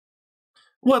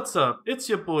What's up? It's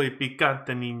your boy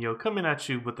Picante Nino coming at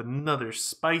you with another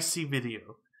spicy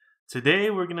video.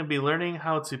 Today we're going to be learning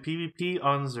how to PvP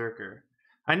on Berserker.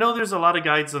 I know there's a lot of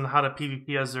guides on how to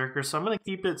PvP as Berserker, so I'm going to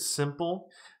keep it simple.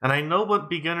 And I know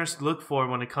what beginners look for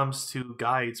when it comes to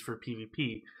guides for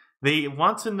PvP. They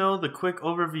want to know the quick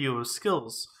overview of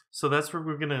skills, so that's what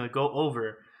we're going to go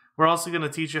over. We're also going to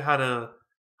teach you how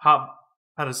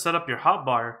to set up your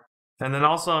hotbar. And then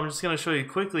also, I'm just going to show you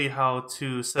quickly how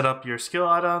to set up your skill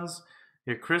add-ons,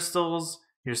 your crystals,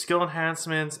 your skill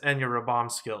enhancements, and your rebomb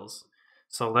skills.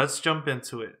 So let's jump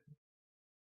into it.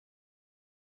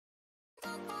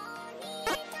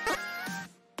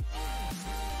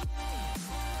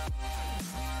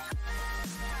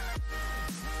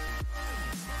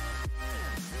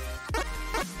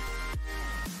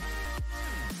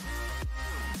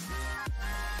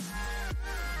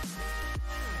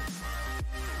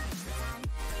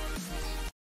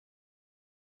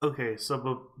 Okay,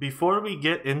 so before we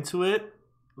get into it,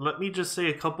 let me just say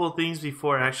a couple of things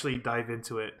before I actually dive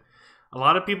into it. A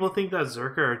lot of people think that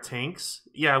Berserker are tanks.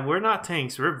 Yeah, we're not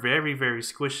tanks. We're very, very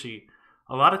squishy.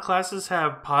 A lot of classes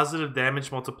have positive damage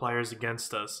multipliers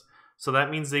against us, so that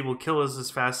means they will kill us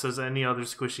as fast as any other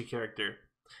squishy character.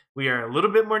 We are a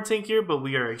little bit more tankier, but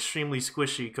we are extremely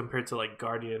squishy compared to like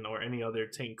Guardian or any other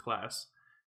tank class.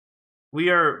 We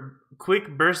are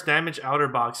quick burst damage outer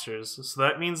boxers, so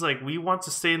that means like we want to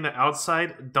stay in the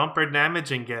outside, dump our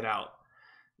damage, and get out.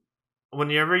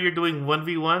 Whenever you're doing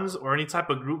 1v1s or any type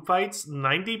of group fights,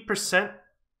 90%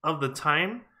 of the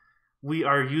time we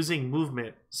are using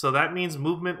movement. So that means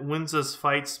movement wins us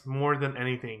fights more than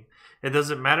anything. It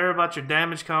doesn't matter about your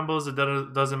damage combos,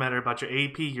 it doesn't matter about your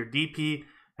AP, your DP,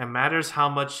 it matters how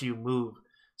much you move.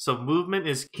 So movement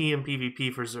is key in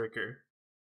PvP for Berserker.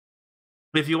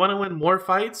 If you want to win more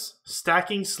fights,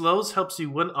 stacking slows helps you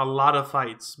win a lot of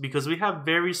fights because we have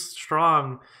very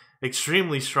strong,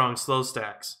 extremely strong slow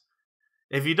stacks.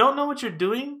 If you don't know what you're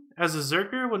doing as a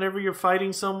Berserker whenever you're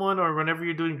fighting someone or whenever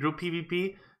you're doing group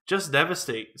PvP, just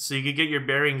devastate so you can get your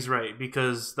bearings right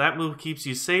because that move keeps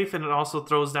you safe and it also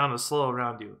throws down a slow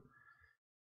around you.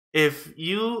 If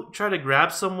you try to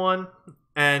grab someone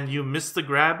and you miss the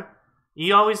grab,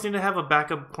 you always need to have a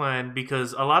backup plan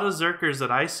because a lot of Berserkers that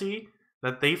I see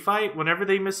that they fight, whenever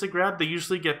they miss a grab, they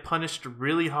usually get punished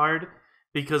really hard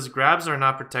because grabs are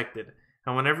not protected.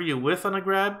 And whenever you whiff on a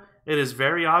grab, it is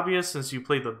very obvious since you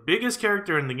play the biggest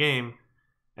character in the game,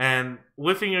 and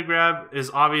whiffing a grab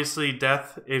is obviously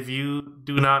death if you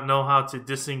do not know how to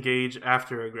disengage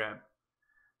after a grab.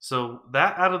 So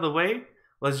that out of the way,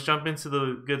 let's jump into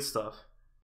the good stuff.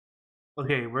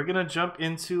 Okay, we're going to jump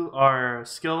into our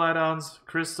skill add-ons,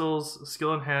 crystals,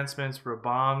 skill enhancements for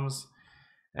bombs,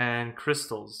 and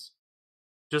crystals.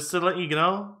 Just to let you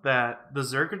know that the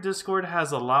Berserker Discord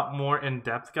has a lot more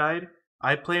in-depth guide.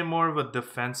 I play more of a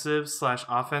defensive /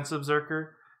 offensive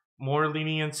Berserker, more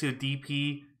leaning into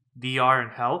DP, DR,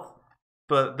 and health.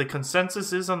 But the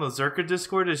consensus is on the Berserker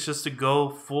Discord is just to go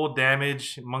full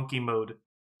damage monkey mode.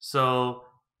 So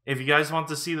if you guys want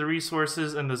to see the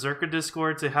resources in the Berserker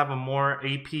Discord to have a more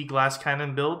AP glass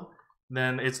cannon build,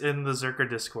 then it's in the Berserker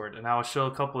Discord, and I'll show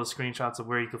a couple of screenshots of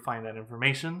where you can find that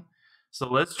information. So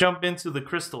let's jump into the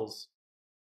crystals.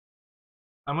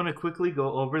 I'm going to quickly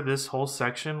go over this whole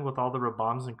section with all the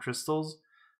rebombs and crystals,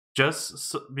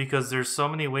 because there's so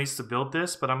many ways to build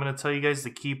this, but I'm going to tell you guys the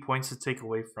key points to take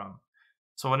away from.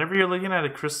 So whenever you're looking at a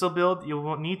crystal build, you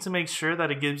will need to make sure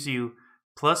that it gives you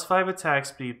 +5 attack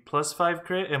speed, +5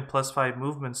 crit, and +5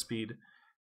 movement speed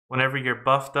whenever you're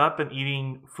buffed up and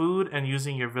eating food and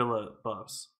using your villa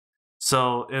buffs.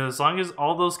 So as long as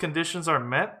all those conditions are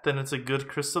met, then it's a good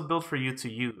crystal build for you to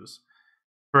use.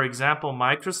 For example,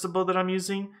 my crystal build that I'm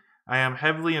using, I am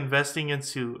heavily investing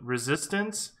into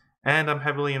resistance and I'm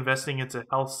heavily investing into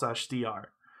health / DR.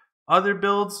 Other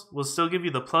builds will still give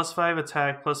you the +5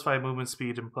 attack, +5 movement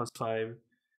speed, and +5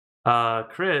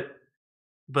 crit,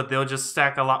 but they'll just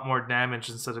stack a lot more damage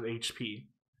instead of HP.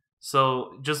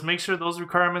 So just make sure those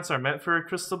requirements are met for a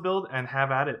crystal build and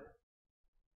have at it.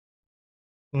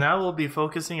 Now we'll be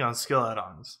focusing on skill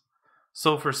add-ons.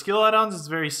 So for skill add-ons, it's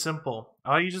very simple.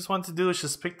 All you just want to do is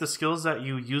just pick the skills that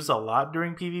you use a lot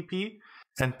during PvP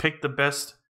and pick the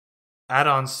best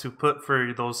add-ons to put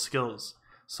for those skills.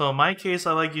 So in my case,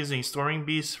 I like using Storming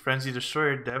Beast, Frenzy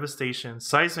Destroyer, Devastation,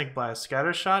 Seismic Blast,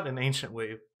 Scattershot, and Ancient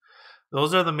Wave.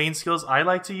 Those are the main skills I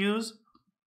like to use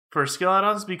for skill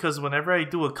add-ons because whenever I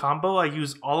do a combo, I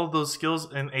use all of those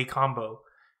skills in a combo.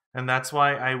 And that's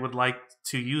why I would like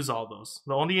to use all those.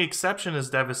 The only exception is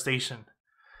Devastation.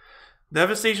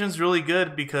 Devastation is really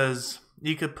good because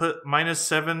you could put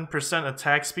 -7%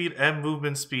 attack speed and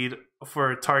movement speed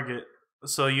for a target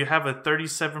So you have a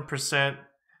 37%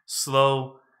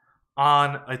 slow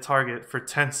on a target for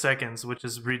 10 seconds, which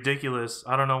is ridiculous.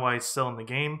 I don't know why it's still in the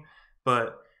game,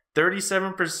 but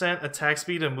 37% attack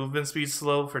speed and movement speed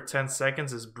slow for 10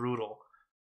 seconds is brutal.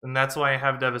 And that's why I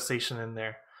have Devastation in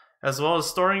there. As well as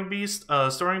Storing Beast.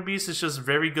 Storing Beast is just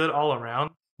very good all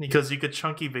around because you could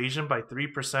chunk evasion by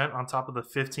 3% on top of the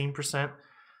 15%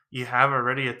 you have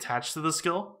already attached to the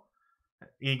skill.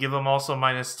 You give them also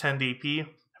minus 10 DP.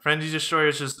 Frenzy Destroyer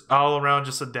is just all around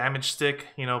just a damage stick,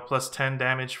 you know, plus 10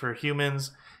 damage for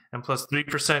humans and plus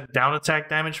 3% down attack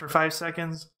damage for 5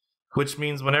 seconds. Which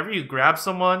means whenever you grab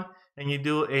someone and you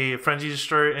do a Frenzy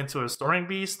Destroyer into a Storing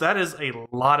Beast, that is a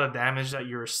lot of damage that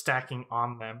you're stacking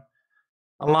on them.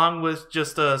 Along with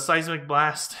just a Seismic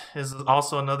Blast is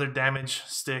also another damage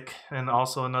stick and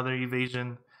also another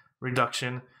evasion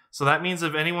reduction. So that means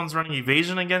if anyone's running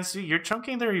evasion against you, you're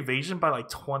chunking their evasion by like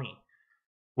 20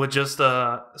 with just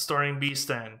a Storing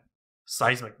Beast and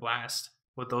Seismic Blast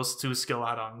with those two skill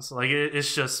add-ons. Like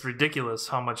it's just ridiculous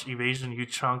how much evasion you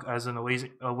chunk as an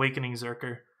Awakening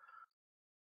Berserker.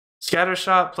 Scatter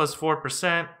Shot plus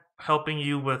 4%, helping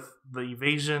you with the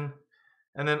evasion.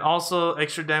 And then also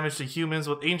extra damage to humans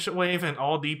with Ancient Wave and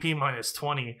all DP minus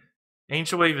 20.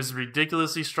 Ancient Wave is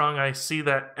ridiculously strong. I see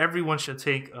that everyone should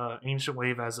take Ancient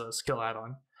Wave as a skill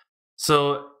add-on.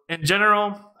 So in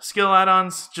general, skill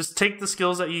add-ons, just take the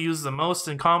skills that you use the most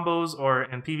in combos or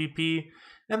in PvP,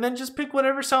 and then just pick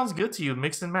whatever sounds good to you,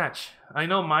 mix and match. I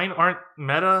know mine aren't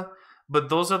meta, but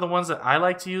those are the ones that I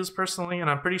like to use personally, and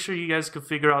I'm pretty sure you guys could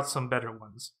figure out some better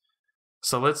ones.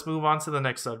 So let's move on to the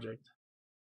next subject.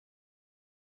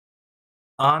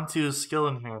 On to skill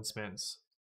enhancements.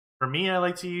 For me, I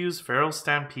like to use Feral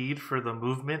Stampede for the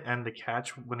movement and the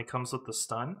catch when it comes with the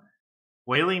stun.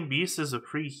 Wailing Beast is a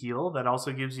free heal that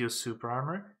also gives you a super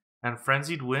armor. And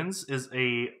Frenzied Winds is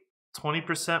a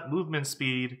 20% movement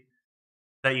speed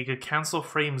that you could cancel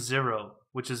frame 0,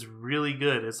 which is really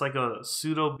good. It's like a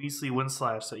pseudo beastly wind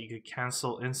slash that you could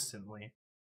cancel instantly.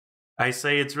 I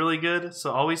say it's really good,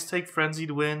 so always take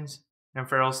Frenzied Winds and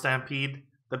Feral Stampede.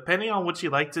 Depending on what you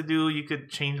like to do, you could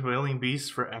change Wailing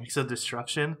Beast for Axe of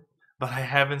Destruction, but I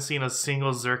haven't seen a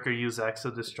single Berserker use Axe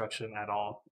of Destruction at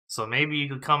all. So maybe you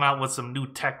could come out with some new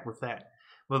tech with that.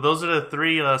 But those are the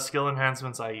 3 skill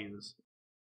enhancements I use.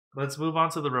 Let's move on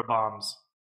to the Raboms.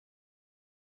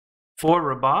 For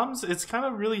Raboms, it's kind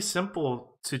of really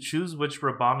simple to choose which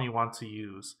Rabom you want to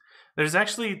use. There's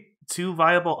actually 2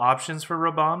 viable options for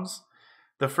Raboms.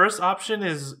 The first option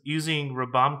is using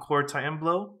Rabom Core Titan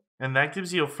Blow, and that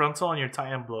gives you a frontal on your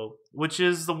Titan Blow, which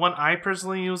is the one I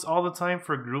personally use all the time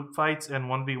for group fights and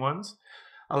 1v1s.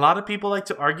 A lot of people like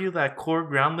to argue that Core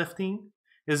Ground Lifting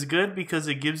is good because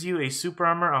it gives you a super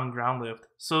armor on ground lift.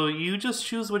 So you just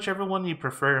choose whichever one you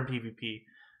prefer in PvP.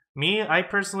 Me, I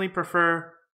personally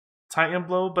prefer Titan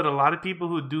Blow, but a lot of people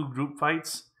who do group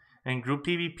fights and group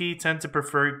PvP tend to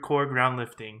prefer Core Ground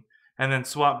Lifting, and then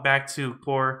swap back to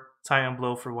Core Titan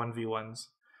Blow for 1v1s.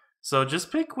 So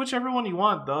just pick whichever one you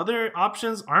want. The other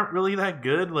options aren't really that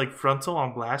good, like Frontal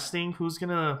on Blasting. Who's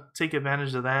gonna take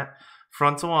advantage of that?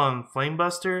 Frontal on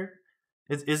Flamebuster,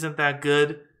 it isn't that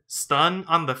good. Stun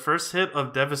on the first hit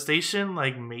of Devastation,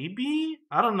 like maybe?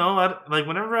 I don't know. Like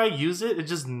whenever I use it, it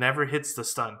just never hits the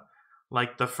stun.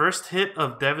 Like the first hit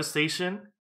of Devastation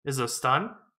is a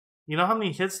stun. You know how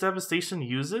many hits Devastation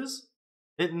uses?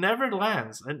 It never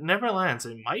lands. It never lands.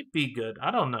 It might be good.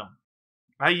 I don't know.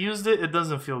 I used it. It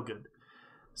doesn't feel good.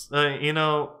 You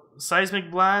know,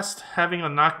 Seismic Blast, having a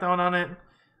knockdown on it.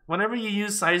 Whenever you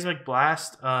use Seismic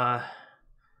Blast,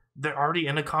 they're already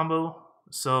in a combo,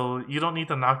 so you don't need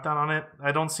the knockdown on it.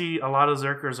 I don't see a lot of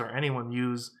Berserkers or anyone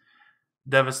use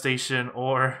Devastation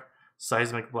or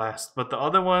Seismic Blast, but the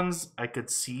other ones I could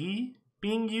see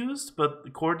being used,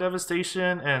 but Core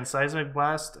Devastation and Seismic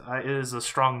Blast is a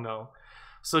strong no.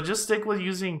 So just stick with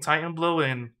using Titan Blow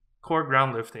and Core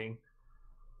Ground Lifting.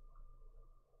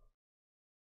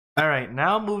 Alright,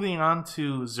 now moving on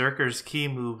to Berserker's key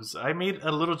moves. I made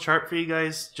a little chart for you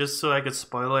guys just so I could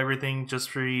spoil everything, just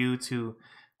for you to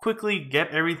quickly get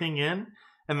everything in.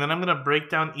 And then I'm going to break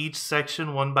down each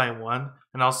section one by one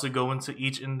and also go into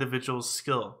each individual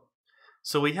skill.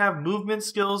 So we have movement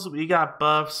skills, we got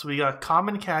buffs, we got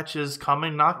common catches,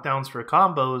 common knockdowns for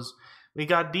combos, we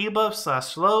got debuffs /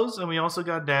 slows, and we also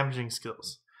got damaging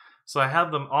skills. So I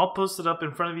have them all posted up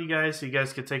in front of you guys so you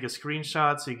guys could take a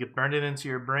screenshot so you could burn it into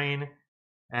your brain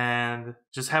and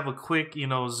just have a quick, you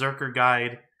know, Berserker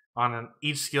guide on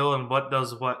each skill and what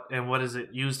does what and what is it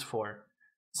used for.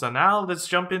 So now let's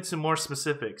jump into more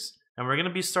specifics. And we're going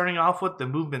to be starting off with the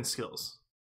movement skills.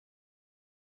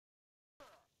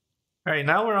 Alright,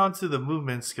 now we're on to the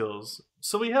movement skills.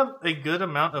 So we have a good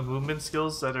amount of movement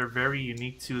skills that are very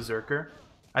unique to Zerker.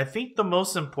 I think the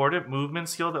most important movement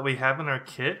skill that we have in our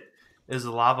kit is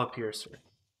Lava Piercer.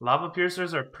 Lava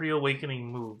Piercers are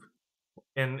pre-awakening move.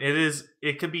 And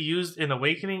it could be used in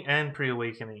Awakening and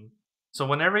pre-awakening. So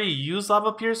whenever you use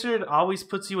Lava Piercer, it always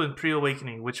puts you in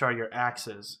pre-awakening, which are your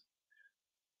axes.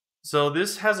 So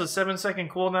this has a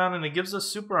 7-second cooldown and it gives us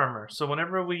super armor. So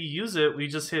whenever we use it, we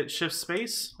just hit shift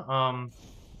space. And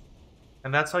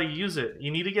that's how you use it. You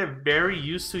need to get very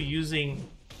used to using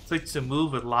click to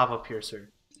move with Lava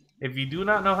Piercer. If you do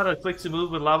not know how to click to move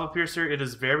with Lava Piercer, it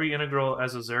is very integral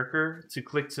as a Zerker to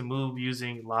click to move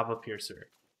using Lava Piercer.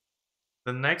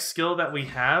 The next skill that we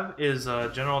have is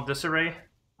General Disarray.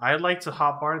 I like to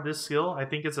hotbar this skill. I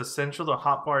think it's essential to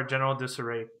hotbar General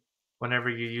Disarray whenever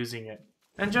you're using it.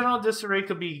 And General Disarray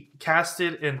could be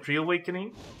casted in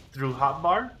Pre-Awakening through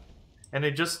hotbar, and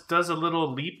it just does a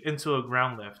little leap into a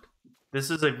ground lift.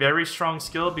 This is a very strong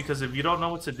skill because if you don't know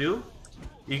what to do,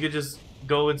 you could just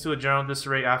go into a General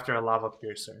Disarray after a Lava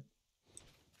Piercer.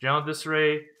 General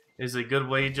Disarray is a good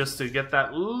way just to get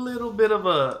that little bit of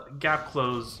a gap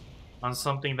close on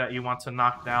something that you want to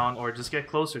knock down or just get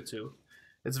closer to.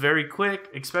 It's very quick,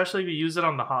 especially if you use it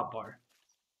on the hotbar.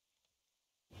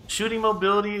 Shooting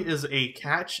mobility is a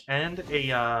catch and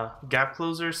a gap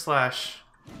closer slash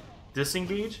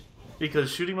disengage,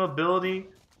 because shooting mobility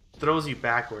throws you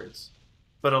backwards.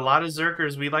 But a lot of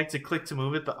Zerkers, we like to click to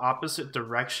move it the opposite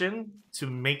direction to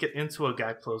make it into a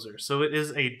gap closer. So it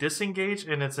is a disengage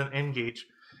and it's an engage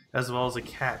as well as a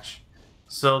catch.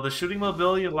 So the shooting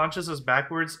mobility launches us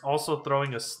backwards, also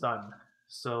throwing a stun.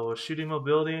 So shooting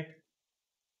mobility,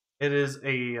 it is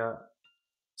a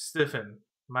stiffen,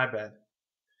 my bad.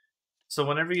 So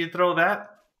whenever you throw that,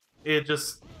 it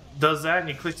just does that and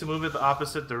you click to move it the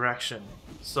opposite direction.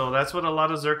 So that's what a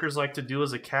lot of Zerkers like to do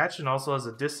as a catch and also as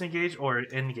a disengage or an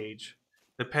engage,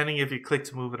 depending if you click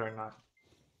to move it or not.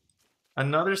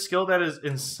 Another skill that is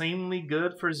insanely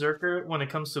good for Zerker when it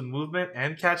comes to movement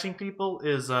and catching people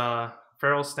is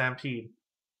Feral Stampede.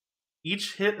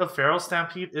 Each hit of Feral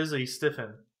Stampede is a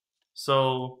stiffen.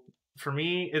 So for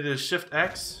me, it is Shift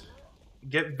X.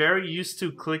 Get very used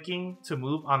to clicking to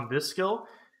move on this skill,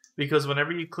 because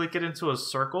whenever you click it into a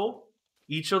circle,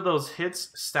 each of those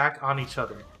hits stack on each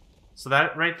other. So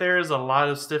that right there is a lot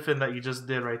of stiffen that you just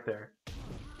did right there.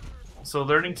 So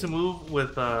learning to move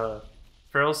with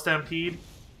Feral Stampede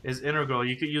is integral.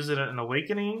 You could use it in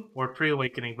Awakening or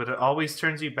Pre-Awakening, but it always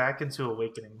turns you back into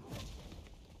Awakening.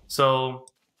 So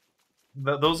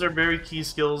those are very key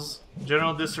skills.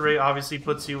 General Disarray obviously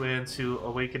puts you into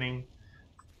Awakening.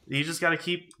 You just got to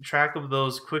keep track of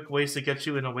those quick ways to get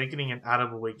you in Awakening and out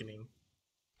of Awakening.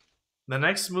 The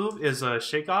next move is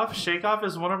Shake Off. Shake Off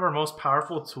is one of our most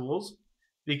powerful tools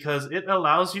because it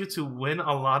allows you to win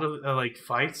a lot of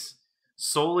fights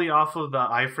solely off of the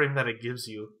iframe that it gives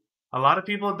you. A lot of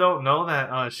people don't know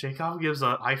that Shake Off gives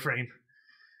an iframe.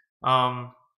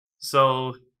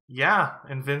 So yeah,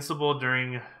 invincible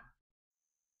during,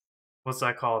 what's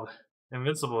that called?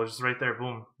 Invincible, just right there,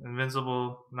 boom.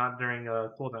 Invincible, not during a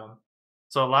cooldown.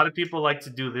 So a lot of people like to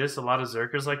do this. A lot of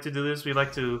Zerkers like to do this. We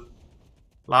like to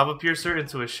Lava Piercer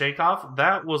into a Shake Off.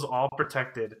 That was all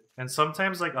protected. And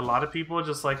sometimes a lot of people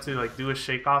just like to do a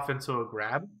Shake Off into a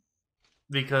grab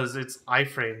because it's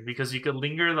iframe. Because you could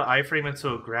linger the iframe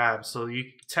into a grab. So you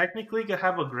technically could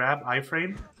have a grab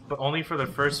iframe, but only for the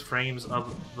first frames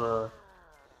of the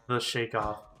Shake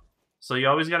Off. So you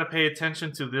always got to pay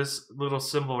attention to this little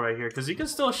symbol right here, because you can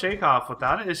still Shake Off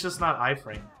without it, it's just not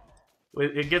iframe.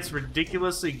 It gets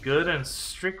ridiculously good and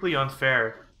strictly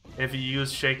unfair if you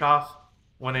use Shake Off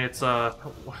when it's paired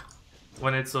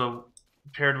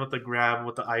with the grab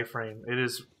with the iframe. It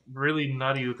is really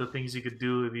nutty with the things you could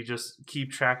do if you just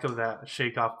keep track of that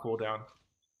Shake Off cooldown.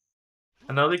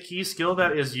 Another key skill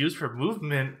that is used for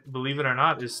movement, believe it or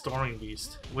not, is Storming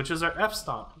Beast, which is our F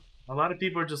Stomp. A lot of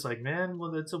people are just like, man,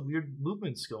 well, it's a weird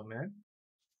movement skill, man.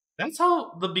 That's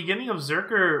how the beginning of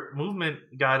Zerker movement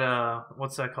got,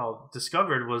 what's that called?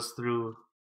 Discovered, was through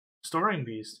Storming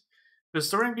Beast. The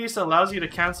Storming Beast allows you to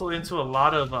cancel into a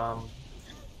lot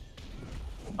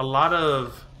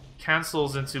of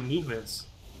cancels into movements.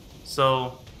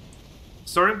 So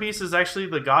Storming Beast is actually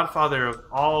the godfather of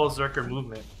all Zerker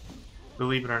movement,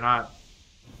 believe it or not.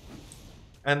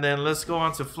 And then let's go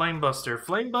on to Flamebuster.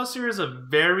 Flamebuster is a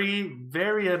very,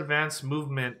 very advanced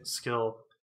movement skill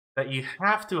that you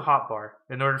have to hotbar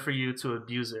in order for you to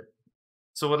abuse it.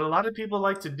 So what a lot of people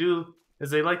like to do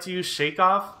is they like to use Shake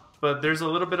Off, but there's a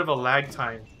little bit of a lag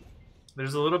time.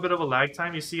 There's a little bit of a lag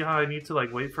time. You see how I need to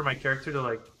wait for my character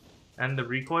to end the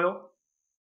recoil?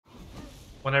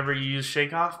 whenever you use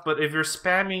Shake Off. But if you're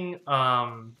spamming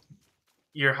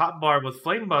your hotbar with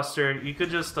Flame Buster, you could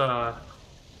just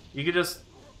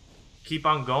keep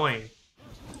on going.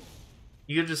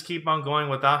 You could just keep on going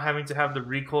without having to have the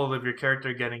recoil of your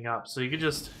character getting up. So you could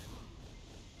just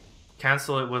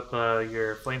cancel it with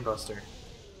your Flame Buster.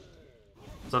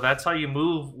 So that's how you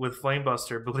move with Flame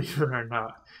Buster, believe it or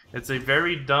not. It's a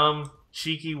very dumb,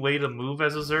 cheeky way to move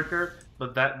as a Berserker,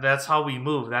 but that's how we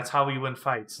move. That's how we win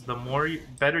fights. The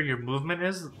better your movement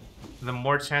is, the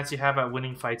more chance you have at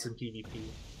winning fights in PvP.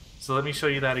 So let me show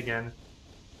you that again.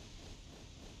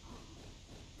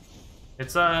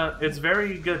 It's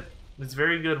very good. It's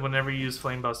very good whenever you use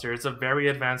Flame Buster. It's a very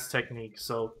advanced technique.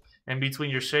 So in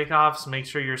between your shake offs, make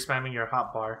sure you're spamming your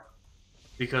hotbar,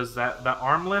 because that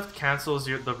arm lift cancels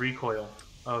the recoil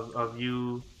of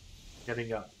you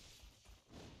getting up.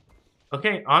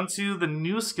 Okay, onto the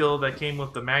new skill that came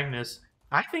with the Magnus.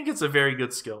 I think it's a very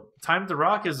good skill. Time to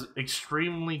Rock is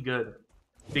extremely good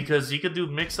because you could do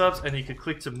mix-ups and you could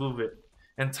click to move it.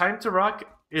 And Time to Rock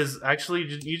is actually,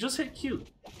 you just hit Q.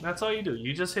 That's all you do.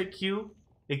 You just hit Q.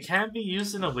 It can be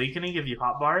used in Awakening if you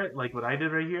hotbar it, like what I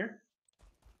did right here.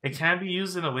 It can be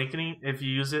used in Awakening if you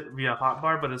use it via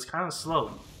hotbar, but it's kind of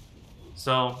slow.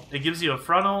 So it gives you a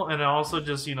frontal, and it also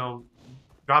just, you know,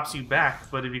 drops you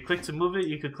back. But if you click to move it,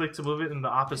 you could click to move it in the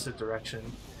opposite direction.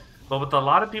 But what a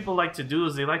lot of people like to do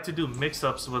is they like to do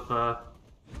mix-ups with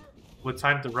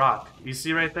Time to Rock. You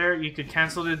see right there, you could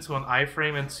cancel it into an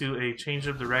iframe into a change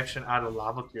of direction out of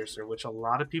Lava Piercer, which a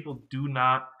lot of people do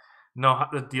not know how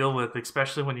to deal with,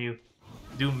 especially when you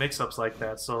do mix-ups like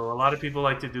that. So a lot of people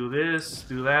like to do this,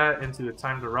 do that, into a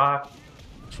Time to Rock,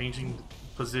 changing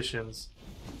positions.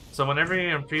 So whenever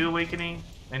you're in Pre-Awakening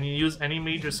and you use any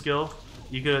major skill,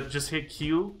 you could just hit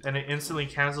Q and it instantly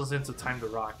cancels into Time to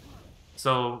Rock.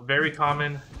 So very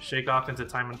common, shake off into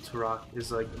Time to Rock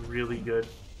is like really good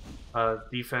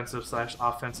defensive /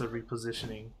 offensive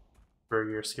repositioning for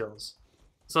your skills.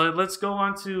 So let's go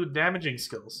on to damaging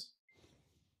skills.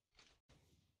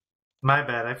 My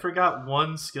bad, I forgot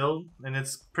one skill, and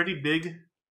it's pretty big.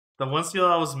 The one skill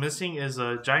I was missing is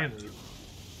a Giant Leap.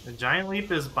 The Giant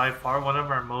Leap is by far one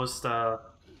of our most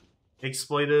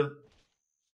exploitive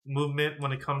movement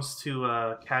when it comes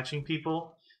to catching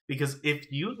people. Because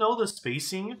if you know the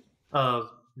spacing of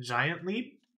Giant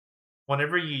Leap,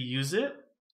 whenever you use it,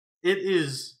 it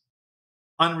is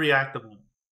unreactable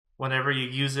whenever you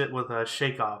use it with a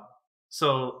Shake Off.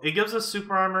 So it gives us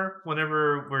super armor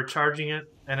whenever we're charging it,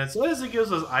 and it says it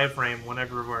gives us iframe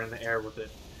whenever we're in the air with it.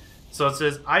 So it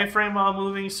says iframe while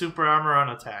moving, super armor on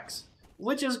attacks,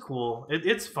 which is cool.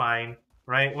 It's fine,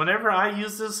 right? Whenever I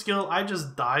use this skill, I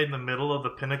just die in the middle of the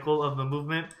pinnacle of the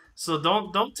movement. So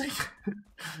don't take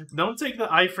don't take the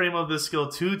iframe of this skill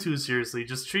too seriously.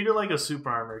 Just treat it like a super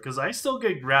armor, because I still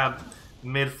get grabbed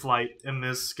mid-flight in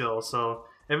this skill. So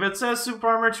if it says super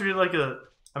armor, treat it like a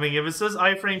if it says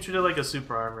iframe, treat it like a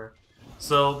super armor.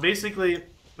 So basically,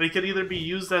 it could either be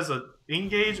used as a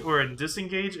engage or a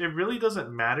disengage. It really doesn't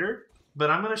matter.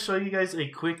 But I'm going to show you guys a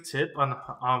quick tip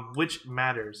on which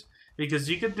matters. Because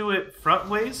you could do it front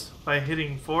ways by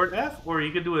hitting forward F, or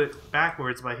you could do it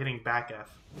backwards by hitting back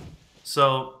F.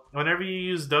 So whenever you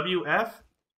use WF,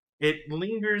 it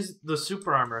lingers the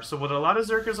super armor. So what a lot of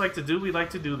Zerkers like to do, we like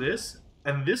to do this.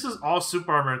 And this is all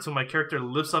super armor until my character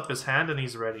lifts up his hand and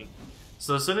he's ready.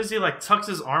 So as soon as he like tucks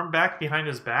his arm back behind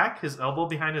his back, his elbow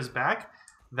behind his back,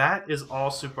 that is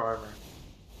all super armor.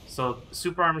 So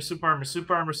super armor, super armor,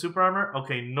 super armor, super armor.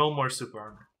 Okay, no more super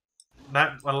armor.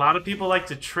 That a lot of people like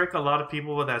to trick a lot of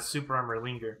people with that super armor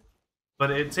linger.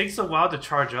 But it takes a while to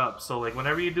charge up. So like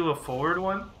whenever you do a forward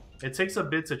one, it takes a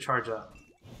bit to charge up.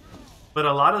 But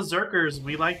a lot of Zerkers,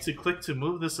 we like to click to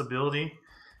move this ability.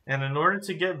 And in order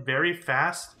to get very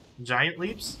fast Giant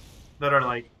Leaps that are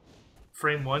like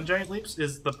frame 1 Giant Leaps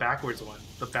is the backwards one.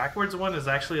 The backwards one is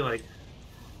actually like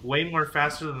way more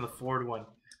faster than the forward one.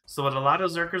 So what a lot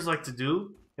of Zerkers like to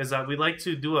do is that we like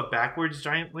to do a backwards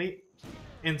Giant Leap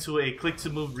into a click to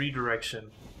move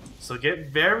redirection. So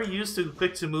get very used to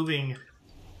click to moving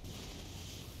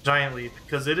Giant Leap,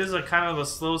 because it is a kind of a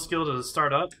slow skill to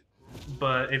start up.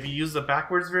 But if you use the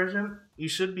backwards version, you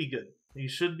should be good. You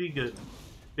should be good.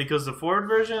 Because the forward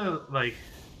version, like,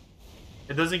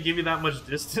 it doesn't give you that much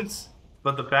distance.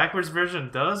 But the backwards version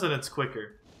does, and it's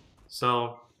quicker.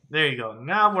 So, there you go.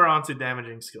 Now we're on to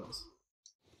damaging skills.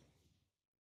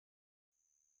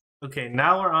 Okay,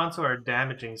 now we're on to our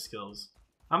damaging skills.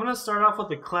 I'm going to start off with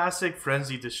the classic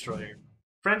Frenzy Destroyer.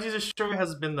 Frenzy Destroyer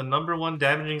has been the #1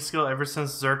 damaging skill ever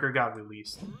since Berserker got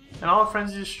released. And all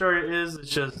Frenzy Destroyer is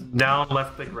just down,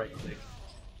 left click, right click.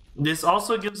 This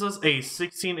also gives us a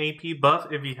 16 AP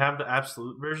buff if you have the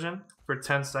absolute version. for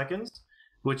 10 seconds,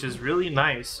 which is really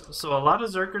nice. So a lot of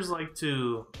Zerkers like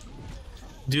to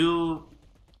do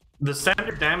the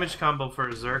standard damage combo for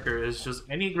a Zerker is just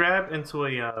any grab into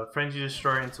a Frenzy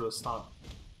Destroyer into a Stomp.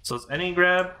 So it's any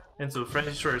grab into a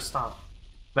Frenzy Destroyer Stomp.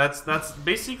 That's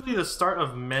basically the start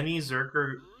of many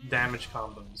Zerker damage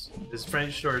combos, is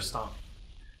Frenzy Destroyer Stomp.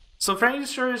 So Frenzy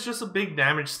Destroyer is just a big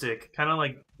damage stick, kind of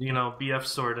like, you know, BF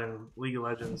Sword in League of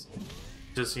Legends.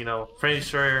 Just, you know, Frenzy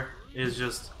Destroyer is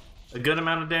just a good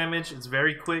amount of damage, it's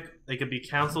very quick, it can be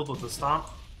cancelled with a Stomp,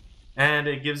 and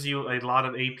it gives you a lot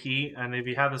of AP, and if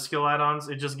you have the skill add-ons,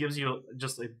 it just gives you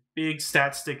just a big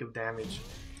stat stick of damage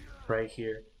right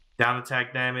here. Down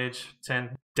attack damage,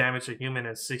 10 damage to human,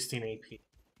 and 16 AP.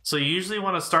 So you usually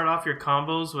want to start off your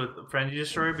combos with Frenzy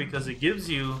Destroyer because it gives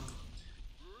you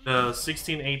the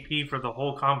 16 AP for the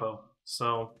whole combo.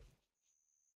 So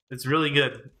it's really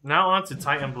good. Now on to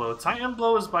Titan Blow. Titan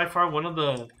Blow is by far one of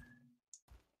the...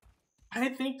 I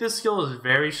think this skill is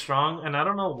very strong, and I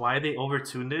don't know why they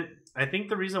overtuned it. I think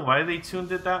the reason why they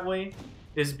tuned it that way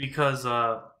is because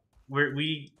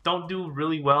we don't do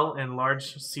really well in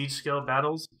large siege scale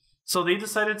battles. So they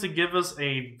decided to give us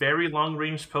a very long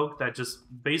range poke that just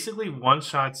basically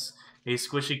one-shots a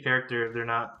squishy character if they're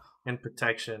not in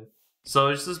protection. So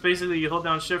it's just basically you hold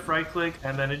down shift right click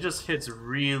and then it just hits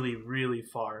really, really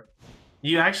far.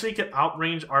 You actually can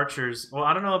outrange archers. Well,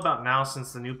 I don't know about now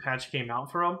since the new patch came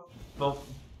out for them, but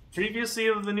previously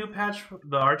of the new patch,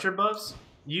 the archer buffs,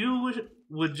 you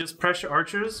would just pressure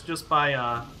archers just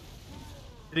by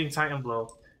hitting Titan Blow.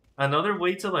 Another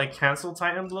way to like cancel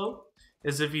Titan Blow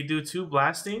is if you do 2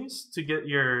 blastings to get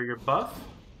your buff,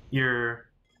 your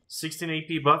 16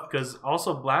 AP buff, because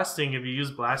also blasting, if you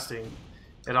use blasting,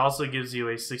 it also gives you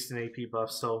a 16 AP buff.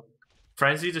 So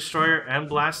Frenzy Destroyer and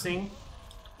blasting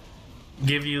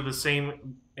give you the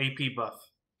same AP buff.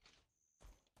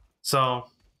 So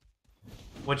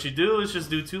what you do is just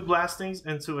do 2 blastings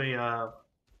into a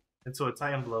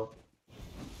Titan Blow.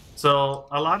 So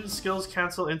a lot of skills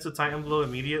cancel into Titan Blow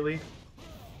immediately,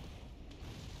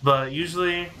 but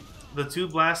usually the 2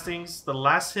 blastings, the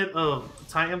last hit of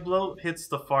Titan Blow hits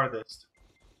the farthest.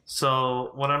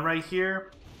 So when I'm right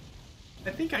here, I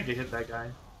think I can hit that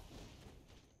guy.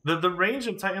 The range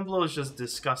of Titan Blow is just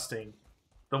disgusting.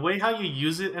 The way how you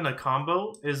use it in a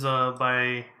combo is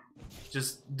by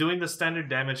just doing the standard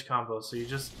damage combo. So you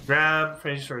just grab,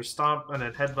 Frenzy Destroyer Stomp, and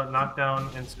then headbutt knockdown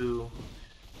into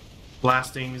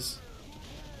blastings.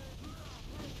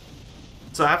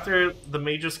 So after the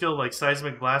major skill like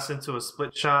Seismic Blast into a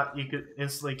split shot, you could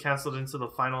instantly cancel it into the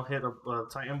final hit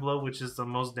of Titan Blow, which is the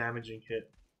most damaging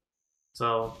hit.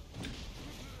 So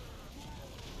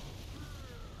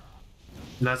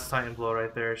that's Titan Blow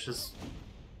right there. It's just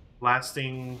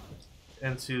blasting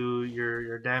into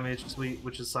your damage suite,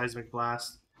 which is Seismic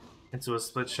Blast, into a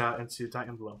split shot into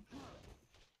Titan Blow.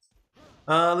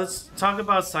 Let's talk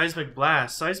about Seismic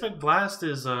Blast. Seismic Blast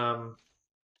is one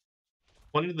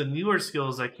of the newer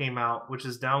skills that came out, which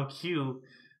is down Q,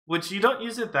 which you don't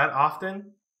use it that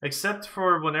often, except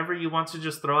for whenever you want to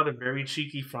just throw out a very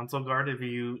cheeky frontal guard if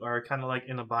you are kind of like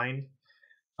in a bind.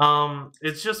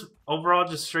 It's just overall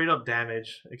just straight up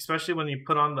damage, especially when you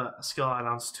put on the skill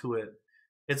add-ons to it.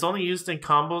 It's only used in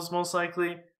combos most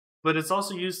likely, but it's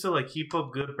also used to like keep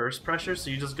up good burst pressure. So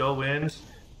you just go in,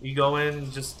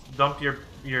 just dump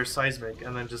your seismic,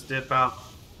 and then just dip out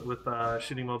with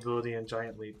shooting mobility and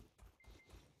giant leap.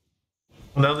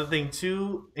 Another thing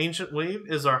too, Ancient Wave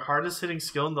is our hardest hitting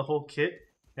skill in the whole kit,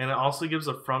 and it also gives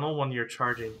a frontal when you're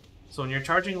charging. So when you're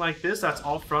charging like this, that's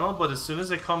all frontal, but as soon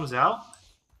as it comes out,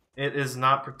 it is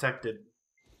not protected.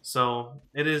 So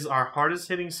it is our hardest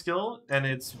hitting skill, and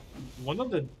it's one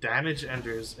of the damage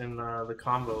enders in the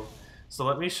combo. So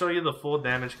let me show you the full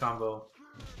damage combo.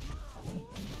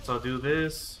 So do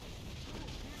this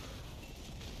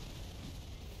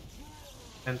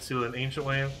into an Ancient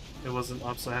Wave. It wasn't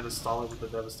up, so I had to stall it with the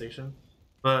Devastation.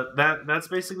 But that's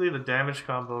basically the damage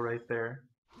combo right there.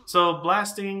 So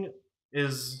blasting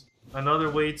is another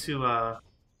way to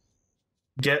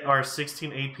get our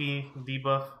 16 AP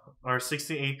debuff, our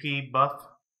 16 AP buff.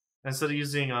 Instead of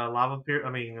using not Lava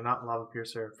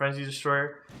Piercer, Frenzy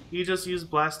Destroyer, you just use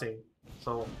blasting.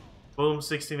 So boom,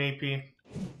 16 AP.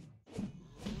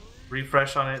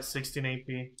 Refresh on it, 16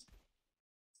 AP.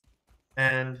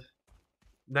 And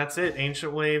that's it.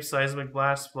 Ancient Wave, Seismic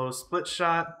Blast, Flow, Split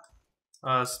Shot.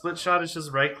 Split Shot is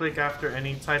just right click after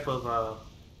any type of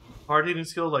hard hitting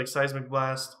skill like Seismic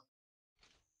Blast.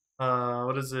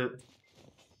 What is it?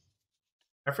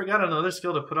 I forgot another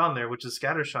skill to put on there, which is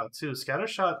Scatter Shot too. Scatter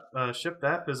Shot, Shift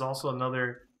F is also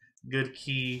another good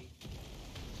key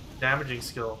damaging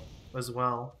skill as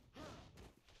well.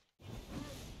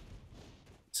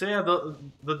 So yeah,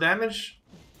 the damage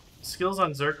skills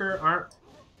on Zerker aren't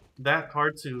that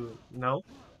hard to know.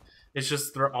 It's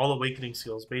just they're all awakening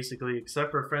skills, basically,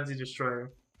 except for Frenzy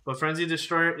Destroyer. But Frenzy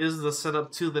Destroyer is the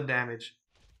setup to the damage.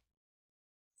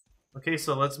 Okay,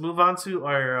 so let's move on to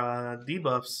our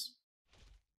debuffs.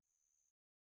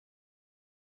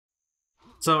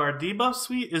 So our debuff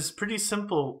suite is pretty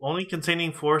simple, only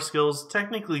containing 4 skills,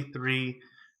 technically 3,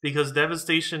 because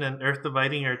Devastation and Earth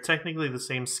Dividing are technically the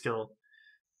same skill.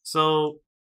 So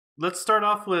let's start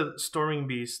off with Storming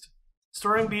Beast.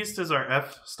 Storming Beast is our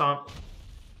F stomp.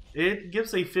 It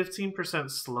gives a 15%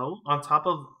 slow on top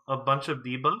of a bunch of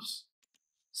debuffs.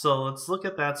 So let's look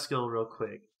at that skill real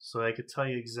quick so I could tell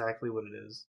you exactly what it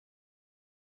is.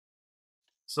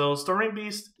 So Storming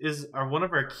Beast is one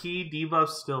of our key debuff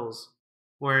skills,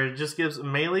 where it just gives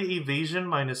melee evasion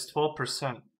minus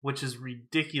 12%, which is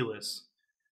ridiculous.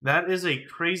 That is a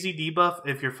crazy debuff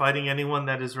if you're fighting anyone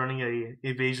that is running a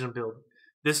evasion build.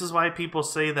 This is why people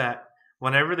say that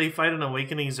whenever they fight an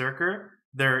Awakening Zerker,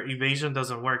 their evasion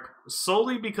doesn't work,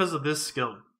 solely because of this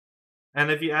skill.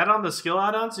 And if you add on the skill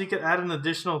add-ons, you could add an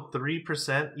additional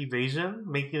 3% evasion,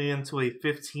 making it into a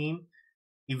 15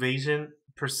 evasion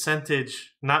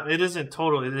percentage. It isn't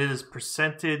total, it is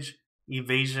percentage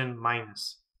evasion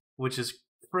minus, which is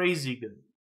crazy good.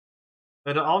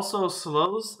 But it also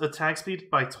slows attack speed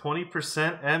by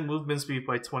 20% and movement speed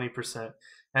by 20%.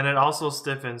 And it also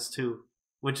stiffens too,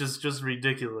 which is just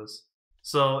ridiculous.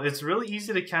 So it's really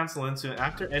easy to cancel into.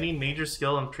 After any major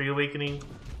skill in pre-awakening,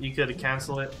 you could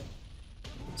cancel it.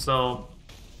 So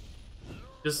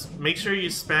just make sure you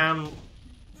spam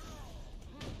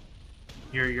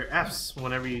your Fs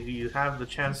whenever you have the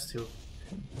chance to.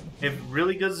 If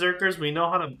really good Zerkers, we know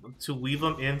how to weave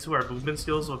them into our movement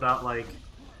skills without like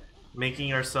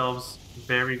making ourselves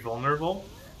very vulnerable.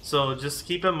 So just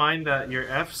keep in mind that your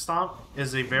F stomp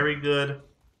is a very good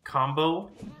combo,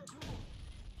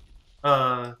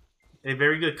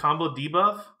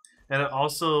 debuff, and it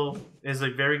also is a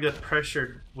very good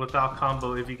pressure without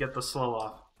combo if you get the slow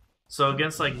off. So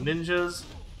against like ninjas,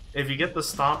 if you get the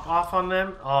stomp off on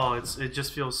them, oh, it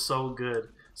just feels so good.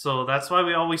 So that's why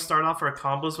we always start off our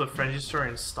combos with Frenzy Destroyer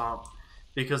and Stomp,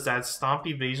 because that Stomp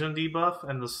evasion debuff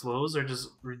and the slows are just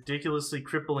ridiculously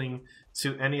crippling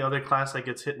to any other class that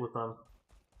gets hit with them.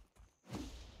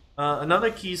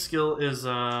 Another key skill is,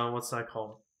 what's that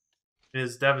called?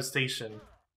 Is Devastation.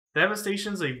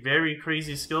 Devastation is a very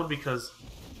crazy skill because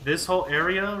this whole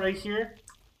area right here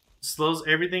slows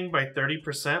everything by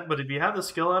 30%, but if you have the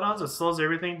skill add-ons, it slows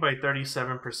everything by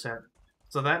 37%.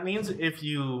 So that means if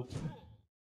you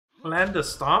land the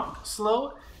Stomp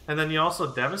slow, and then you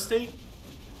also Devastate,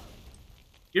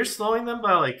 you're slowing them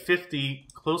by like 50,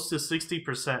 close to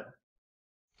 60%.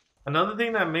 Another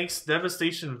thing that makes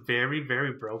Devastation very,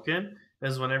 very broken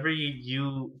is whenever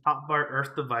you hotbar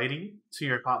Earth Dividing to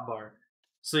your hotbar.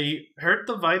 So Earth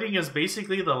Dividing is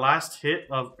basically the last hit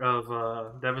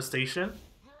of Devastation.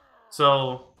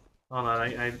 So, hold on,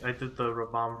 I did the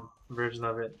Rabam version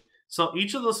of it. So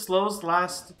each of the slows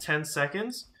last 10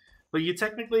 seconds, but you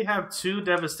technically have 2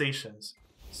 Devastations.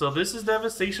 So this is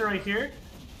Devastation right here,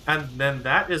 and then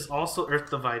that is also Earth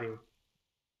Dividing.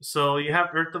 So you have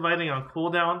Earth Dividing on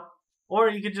cooldown, or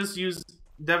you could just use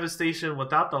Devastation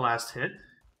without the last hit,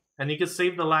 and you could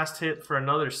save the last hit for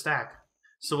another stack.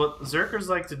 So what Zerkers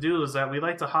like to do is that we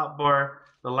like to hotbar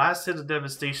the last hit of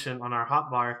Devastation on our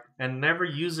hotbar and never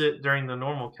use it during the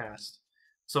normal cast.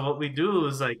 So what we do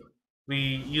is like we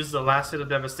use the last hit of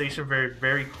Devastation, very,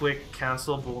 very quick,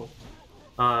 cancelable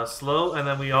slow, and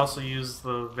then we also use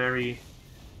the very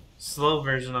slow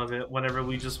version of it whenever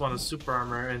we just want a super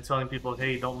armor and telling people,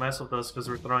 hey, don't mess with us because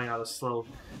we're throwing out a slow.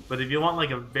 But if you want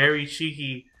like a very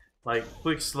cheeky, like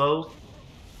quick slow,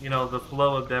 you know, the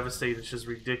flow of Devastate is just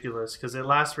ridiculous because it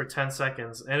lasts for 10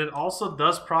 seconds, and it also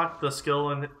does proc the skill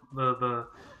and the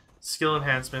skill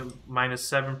enhancement minus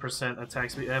 7% attack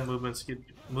speed and movement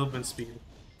speed.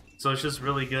 So it's just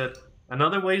really good.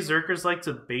 Another way Zerkers like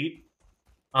to bait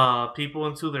people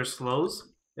into their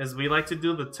slows is we like to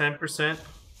do the 10%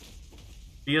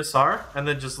 BSR and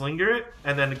then just linger it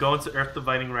and then go into Earth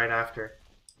Dividing right after.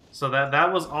 So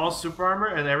that was all super armor,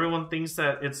 and everyone thinks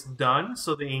that it's done,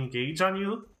 so they engage on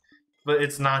you, but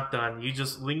it's not done. You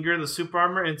just linger the super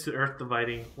armor into Earth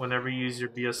Dividing whenever you use your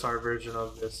BSR version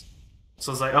of this.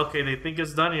 So it's like, okay, they think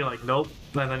it's done, and you're like, nope,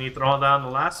 and then you throw down the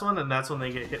last one, and that's when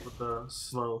they get hit with the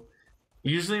slow.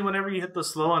 Usually whenever you hit the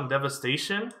slow on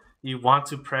Devastation, you want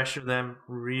to pressure them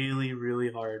really, really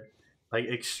hard. Like,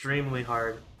 extremely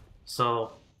hard.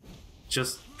 So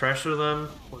just pressure them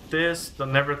with this. They'll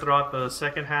never throw out the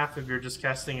second half if you're just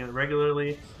casting it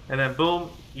regularly. And then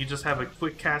boom, you just have a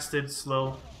quick casted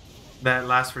slow. that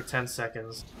lasts for 10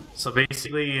 seconds. So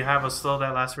basically you have a slow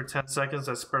that lasts for 10 seconds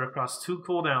that's spread across 2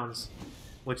 cooldowns,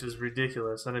 which is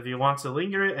ridiculous. And if you want to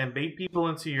linger it and bait people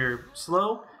into your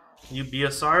slow, you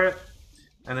BSR it,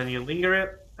 and then you linger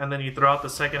it, and then you throw out the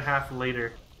second half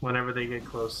later whenever they get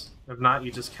close. If not,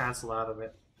 you just cancel out of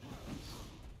it.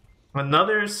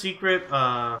 Another secret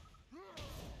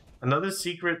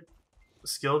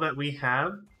skill that we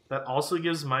have that also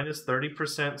gives minus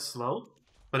 30% slow,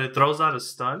 but it throws out a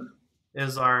stun,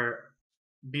 is our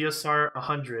BSR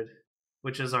 100,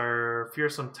 which is our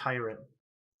Fearsome Tyrant.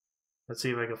 Let's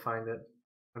see if I can find it.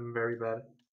 I'm very bad.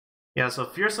 Yeah, so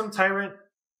Fearsome Tyrant,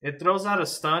 it throws out a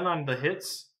stun on the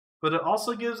hits, but it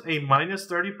also gives a minus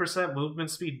 30%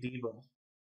 movement speed debuff.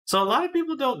 So a lot of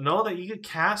people don't know that you can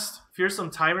cast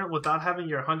Fearsome Tyrant without having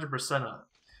your 100% up.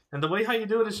 And the way how you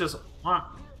do it is just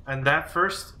and that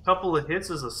first couple of hits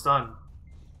is a stun.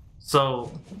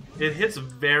 So it hits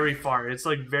very far. It's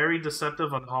like very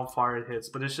deceptive on how far it hits,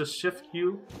 but it's just shift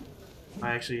Q.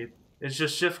 It's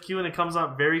just shift Q and it comes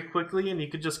out very quickly, and you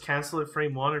could just cancel it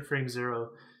frame 1 or frame 0.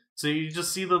 So you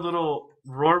just see the little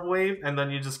roar wave, and then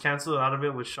you just cancel it out of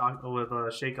it with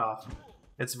shake off.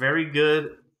 It's very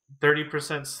good.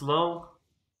 30% slow.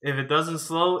 If it doesn't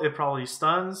slow, it probably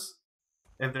stuns.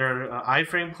 If they're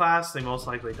iframe class, they most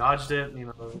likely dodged it. You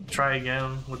know, try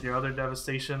again with your other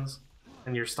devastations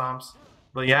and your stomps.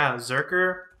 But yeah,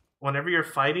 Berserker, whenever you're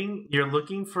fighting, you're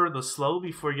looking for the slow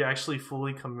before you actually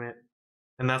fully commit.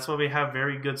 And that's why we have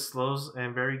very good slows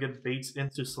and very good baits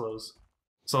into slows.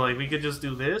 So like we could just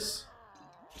do this,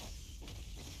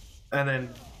 and then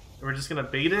we're just gonna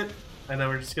bait it, and then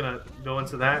we're just gonna go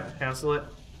into that, cancel it.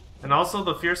 And also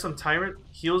the Fearsome Tyrant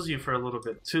heals you for a little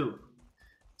bit too.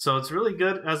 So it's really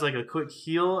good as like a quick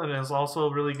heal, and it's also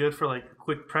really good for like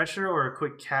quick pressure or a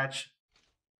quick catch,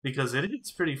 because it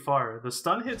hits pretty far. The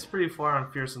stun hits pretty far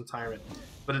on Fearsome Tyrant,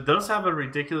 but it does have a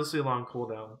ridiculously long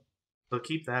cooldown. So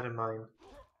keep that in mind.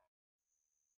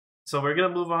 So we're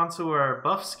gonna move on to our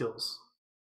buff skills.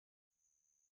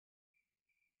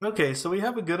 Okay, so we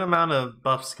have a good amount of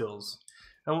buff skills.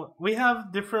 And we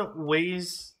have different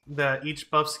ways that each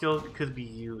buff skill could be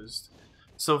used.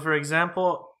 So for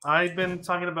example, I've been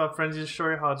talking about Frenzy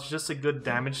Destroyer, how it's just a good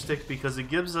damage stick because it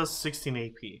gives us 16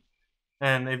 AP.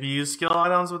 And if you use skill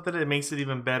add-ons with it, it makes it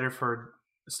even better for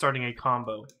starting a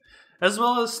combo. As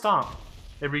well as Stomp.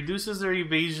 It reduces their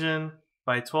evasion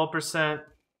by 12%,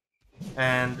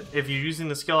 and if you're using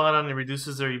the skill add-on, it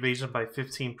reduces their evasion by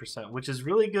 15%, which is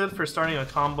really good for starting a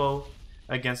combo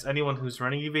against anyone who's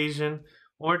running evasion,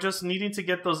 or just needing to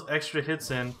get those extra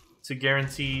hits in to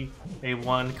guarantee a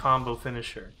one combo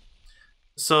finisher.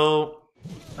 So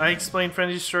I explained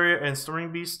Frenzy Destroyer and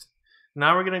Storming Beast.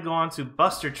 Now we're going to go on to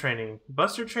Buster Training.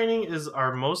 Buster Training is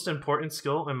our most important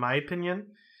skill in my opinion,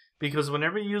 because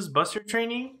whenever you use Buster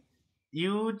Training,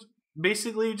 you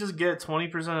basically just get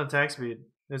 20% attack speed.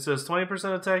 It says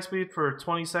 20% attack speed for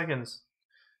 20 seconds.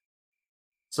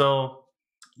 So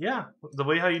yeah, the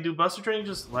way how you do Buster Training,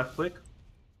 just left click.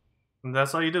 And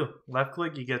that's all you do. Left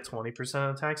click, you get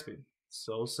 20% attack speed.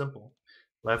 So simple.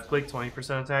 Left click,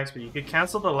 20% attack speed. You can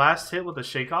cancel the last hit with a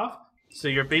shake off. So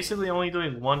you're basically only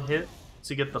doing one hit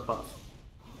to get the buff.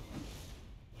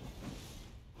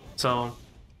 So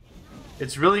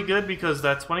it's really good because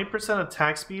that 20%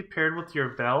 attack speed paired with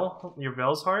your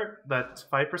Vel's Heart, that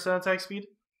 5% attack speed,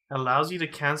 allows you to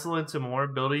cancel into more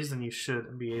abilities than you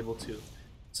should be able to.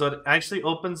 So it actually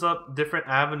opens up different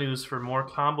avenues for more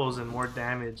combos and more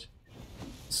damage.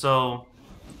 So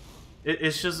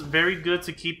it's just very good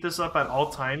to keep this up at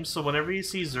all times. So whenever you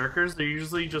see Berserkers, they're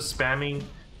usually just spamming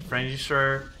Frenzy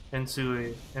Destroyer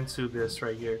into this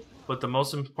right here. But the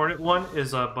most important one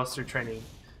is Buster Training,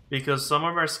 because some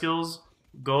of our skills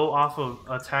go off of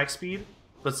attack speed,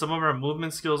 but some of our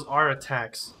movement skills are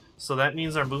attacks. So that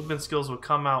means our movement skills will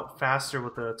come out faster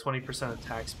with a 20%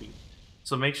 attack speed.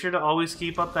 So make sure to always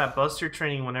keep up that Buster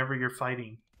Training whenever you're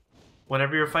fighting.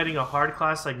 Whenever you're fighting a hard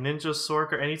class like Ninja,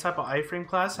 Sork, or any type of iframe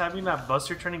class, having that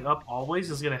Buster Training up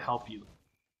always is going to help you.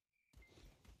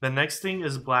 The next thing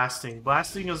is Blasting.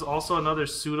 Blasting is also another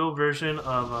pseudo version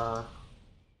of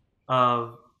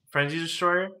Frenzy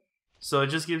Destroyer. So it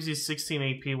just gives you 16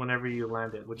 AP whenever you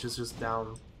land it, which is just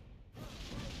down.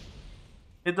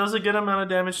 It does a good amount of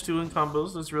damage too in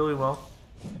combos, does really well.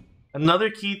 Another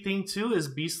key thing too is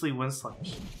Beastly Wind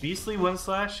Slash. Beastly Wind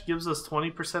Slash gives us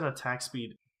 20% attack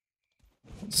speed.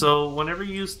 So whenever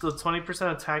you use the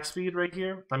 20% attack speed right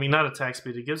here, I mean not attack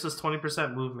speed, it gives us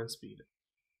 20% movement speed.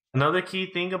 Another key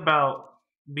thing about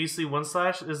Beastly Wind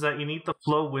Slash is that you need the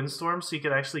flow Windstorm so you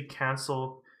can actually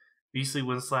cancel Beastly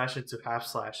Wind Slash into half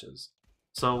slashes.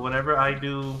 So whenever I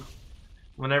do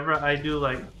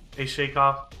like a shake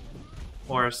off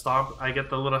or a stomp, I get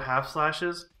the little half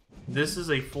slashes. This is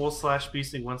a full slash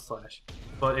beastly wind slash.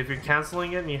 But if you're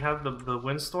canceling it and you have the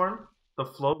windstorm, the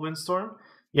float windstorm,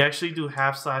 you actually do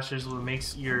half slashes, which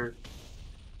makes your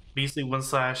beastly wind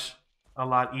slash a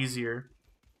lot easier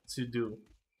to do.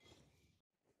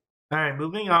 Alright,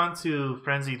 moving on to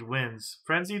Frenzied Winds.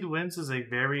 Frenzied Winds is a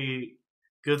very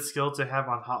good skill to have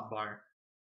on hotbar.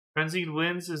 Frenzied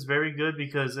Winds is very good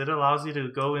because it allows you to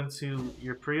go into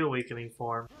your pre-awakening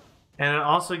form, and it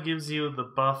also gives you the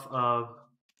buff of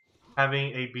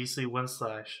having a Beastly Wind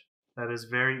Slash that is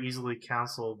very easily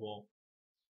cancelable.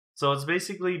 So it's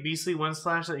basically Beastly Wind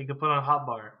Slash that you can put on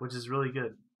hotbar, which is really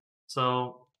good.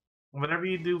 So whenever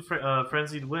you do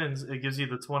Frenzied Winds, it gives you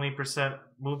the 20%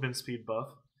 movement speed buff,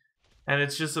 and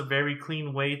it's just a very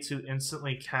clean way to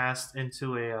instantly cast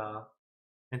into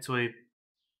a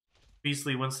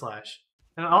Beastly Wind Slash.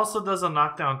 And it also does a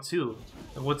knockdown too.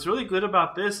 And what's really good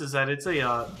about this is that it's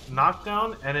a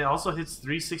knockdown, and it also hits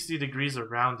 360 degrees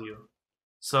around you.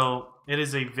 So it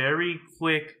is a very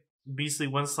quick Beastly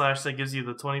Wind Slash that gives you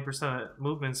the 20%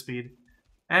 movement speed,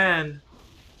 and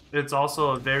it's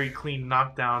also a very clean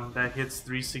knockdown that hits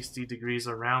 360 degrees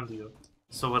around you.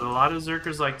 So what a lot of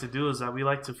Zerkers like to do is that we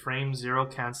like to frame zero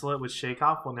cancel it with Shake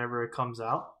Off whenever it comes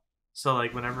out. So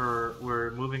like whenever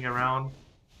we're moving around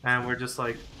and we're just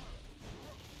like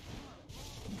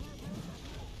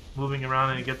moving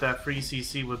around and get that free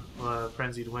CC with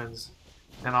Frenzied Winds,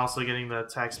 and also getting the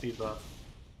attack speed buff.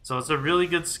 So it's a really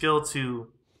good skill to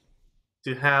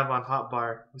have on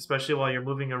hotbar, especially while you're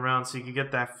moving around, so you can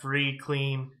get that free,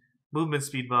 clean movement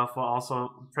speed buff while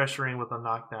also pressuring with a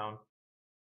knockdown.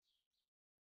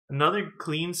 Another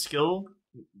clean skill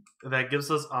that gives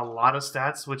us a lot of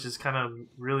stats, which is kind of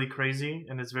really crazy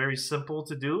and it's very simple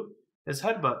to do, is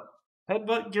Headbutt.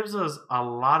 Headbutt gives us a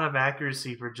lot of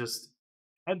accuracy for just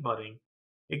headbutting.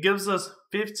 It gives us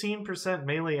 15%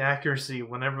 melee accuracy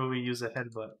whenever we use a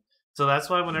headbutt. So that's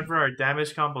why whenever our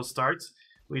damage combo starts,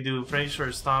 we do Frenzy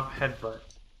Short Stomp Headbutt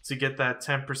to get that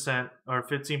 10% or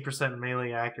 15%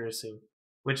 melee accuracy.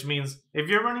 Which means if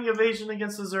you're running evasion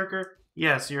against a Zerker,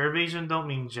 yes, your evasion don't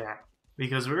mean jack.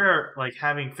 Because we're like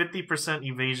having 50%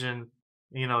 evasion,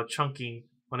 you know, chunking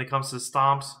when it comes to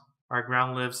stomps, our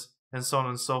ground lifts, and so on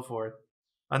and so forth.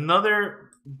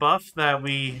 Another buff that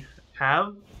we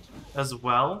have as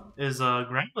well is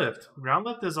ground lift. Ground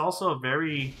lift is also a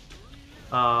very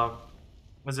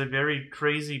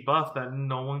crazy buff that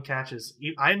no one catches.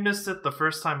 I missed it the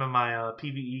first time in my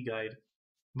PvE guide,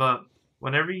 but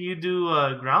whenever you do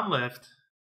ground lift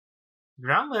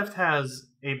has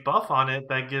a buff on it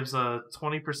that gives a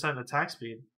 20% attack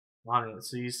speed on it.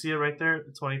 So you see it right there,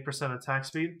 20% attack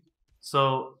speed.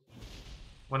 So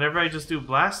whenever I just do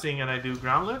blasting and I do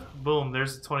ground lift, boom,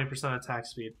 there's 20% attack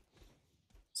speed.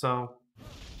 So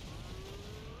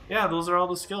yeah, those are all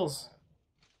the skills.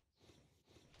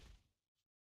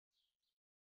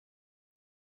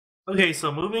 Okay,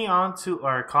 so moving on to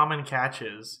our common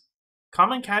catches.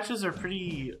 Common catches are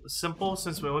pretty simple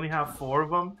since we only have 4 of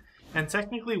them, and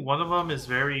technically one of them is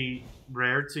very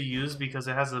rare to use because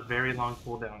it has a very long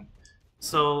cooldown.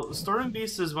 So Storm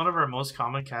Beast is one of our most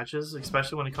common catches,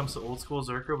 especially when it comes to old school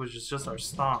Zerker, which is just our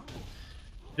stomp.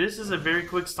 This is a very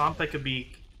quick stomp that could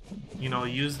be, you know,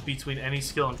 used between any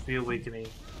skill and Free Awakening.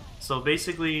 So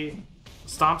basically,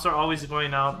 stomps are always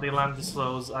going out, they land the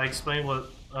slows. I explained what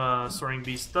Soaring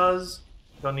Beast does,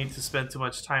 don't need to spend too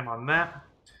much time on that.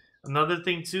 Another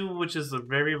thing too, which is a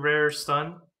very rare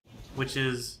stun, which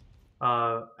is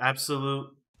Absolute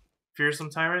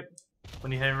Fearsome Tyrant.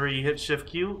 Whenever you hit Shift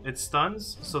Q, it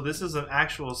stuns, so this is an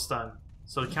actual stun.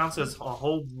 So it counts as a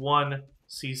whole 1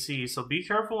 CC, so be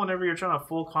careful whenever you're trying to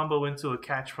full combo into a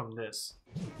catch from this.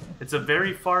 It's a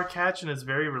very far catch and it's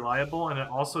very reliable, and it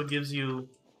also gives you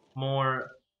more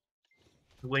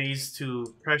ways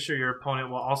to pressure your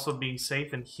opponent while also being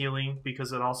safe and healing,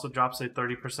 because it also drops a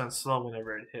 30% slow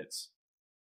whenever it hits.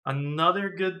 Another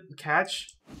good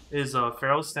catch is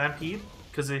Feral Stampede,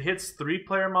 because it hits 3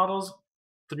 player models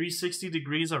 360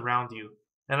 degrees around you,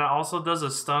 and it also does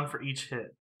a stun for each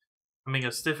hit. I mean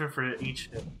a stiffen for each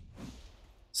hit.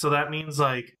 So that means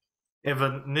like if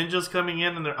a ninja's coming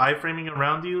in and they're iframing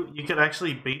around you, you could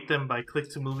actually bait them by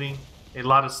click to moving a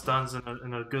lot of stuns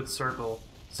in a good circle.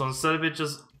 So instead of it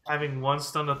just having 1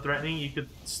 stun of threatening, you could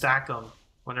stack them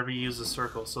whenever you use a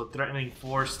circle. So threatening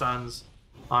 4 stuns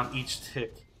on each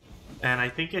tick. And I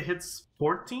think it hits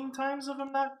 14 times if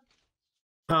I'm not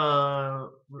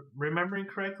remembering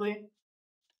correctly.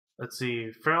 Let's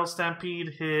see, Feral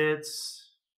Stampede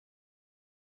hits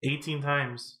 18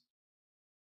 times.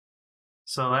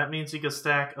 So that means you can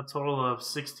stack a total of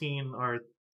 16 or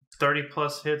 30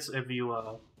 plus hits if you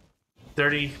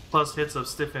 30 plus hits of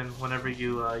stiffen whenever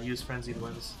you use Frenzied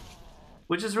Winds,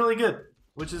 which is really good.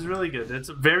 Which is really good. It's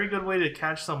a very good way to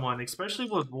catch someone, especially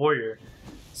with Warrior.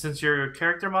 Since your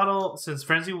character model, since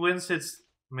Frenzy Winds hits,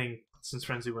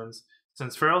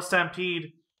 since Feral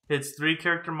Stampede hits 3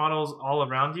 character models all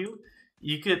around you,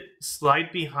 you could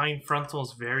slide behind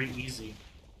frontals very easy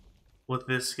with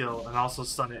this skill and also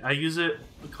stun it. I use it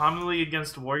commonly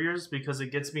against warriors because it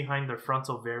gets behind their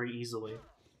frontal very easily.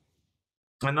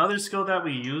 Another skill that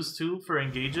we use too for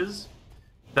engages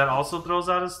that also throws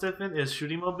out a stiffen is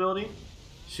shooting mobility.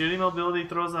 Shooting mobility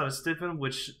throws out a stiffen,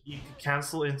 which you can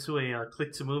cancel into a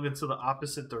click to move into the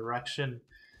opposite direction.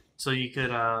 So you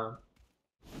could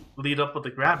lead up with the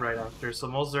grab right after. So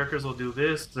most Zerkers will do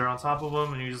this, they're on top of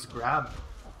them, and you just grab.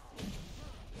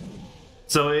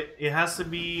 So it has to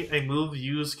be a move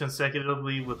used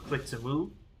consecutively with click to move.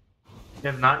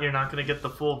 If not, you're not going to get the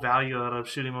full value out of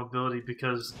shooting mobility,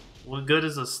 because what good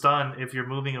is a stun if you're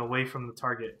moving away from the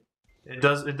target? It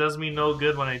does me no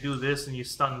good when I do this and you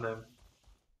stun them.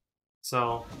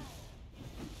 So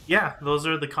yeah, those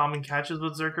are the common catches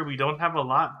with Zerker. We don't have a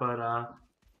lot, but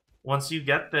once you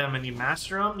get them and you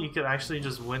master them, you could actually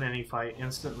just win any fight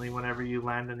instantly whenever you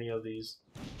land any of these.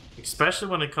 Especially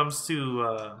when it comes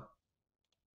to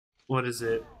what is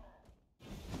it?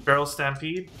 Feral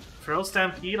Stampede. Feral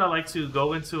Stampede, I like to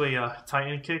go into a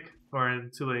Titan kick or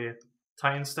into a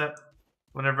Titan step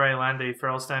whenever I land a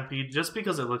Feral Stampede, just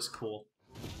because it looks cool.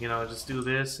 You know, just do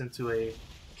this into a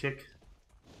kick.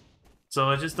 So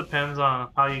it just depends on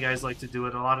how you guys like to do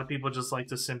it. A lot of people just like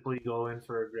to simply go in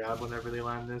for a grab whenever they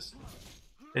land this.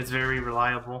 It's very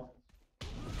reliable.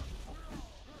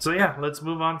 So yeah, let's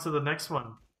move on to the next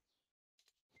one.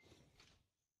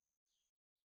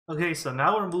 Okay, so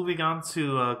now we're moving on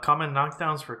to common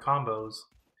knockdowns for combos.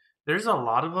 There's a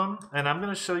lot of them, and I'm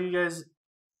going to show you guys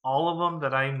all of them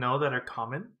that I know that are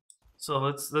common. So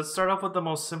let's start off with the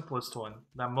most simplest one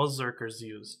that most Zerkers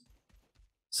use.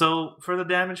 So for the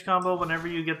damage combo, whenever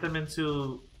you get them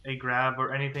into a grab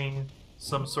or anything,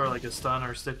 some sort of like a stun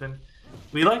or stiffen,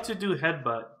 we like to do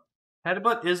headbutt.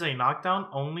 Headbutt is a knockdown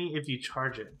only if you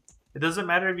charge it. It doesn't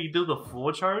matter if you do the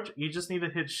full charge, you just need to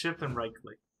hit shift and right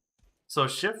click. So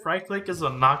shift right click is a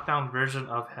knockdown version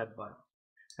of headbutt.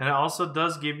 And it also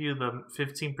does give you the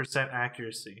 15%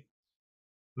 accuracy,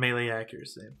 melee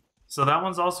accuracy. So that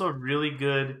one's also a really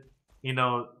good, you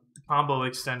know, combo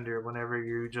extender whenever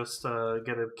you just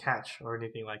get a catch or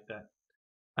anything like that.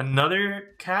 Another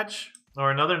catch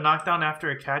or another knockdown after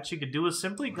a catch you could do is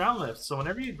simply ground lift. So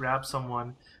whenever you grab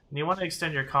someone and you want to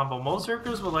extend your combo, most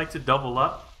Zerkers would like to double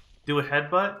up, do a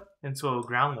headbutt into a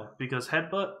ground lift, because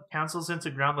headbutt cancels into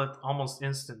ground lift almost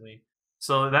instantly.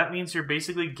 So that means you're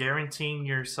basically guaranteeing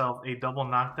yourself a double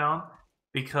knockdown,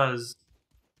 because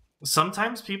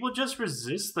sometimes people just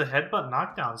resist the headbutt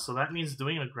knockdown. So that means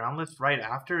doing a ground lift right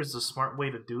after is a smart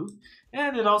way to do.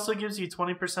 And it also gives you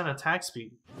 20% attack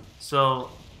speed.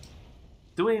 So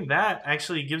doing that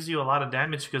actually gives you a lot of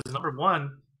damage, because number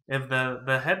one, if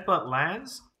the headbutt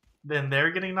lands, then they're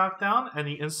getting knocked down, and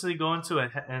you instantly go into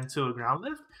a ground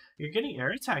lift, you're getting air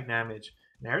attack damage.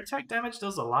 And air attack damage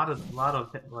does a lot of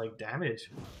like damage.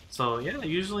 So yeah,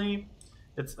 usually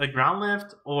it's a ground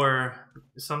lift, or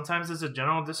sometimes it's a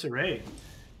general disarray.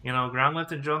 You know, ground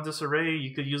lift and general disarray,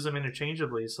 you could use them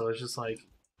interchangeably. So it's just like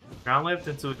ground lift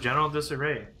into a general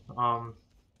disarray.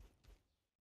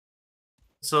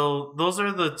 So those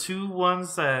are the two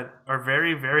ones that are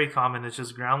very, very common. It's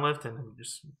just ground lift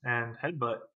and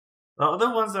headbutt. The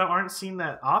other ones that aren't seen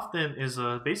that often is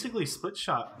basically split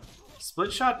shot.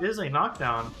 Split shot is a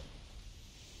knockdown.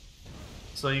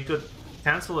 So you could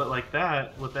cancel it like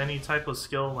that with any type of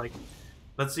skill. Like,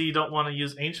 let's say you don't want to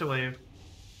use Ancient Wave,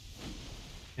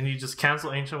 and you just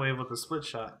cancel Ancient Wave with a split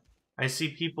shot. I see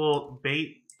people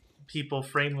bait people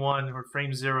frame 1 or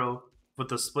frame 0 with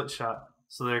the split shot.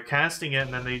 So they're casting it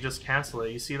and then they just cancel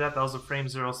it. You see that? That was a frame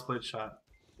 0 split shot,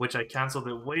 which I canceled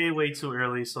it way, way too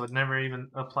early, so it never even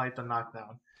applied the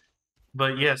knockdown.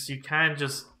 But yes, you can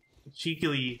just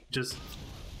cheekily just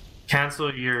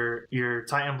cancel your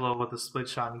Titan Blow with a split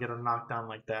shot and get a knockdown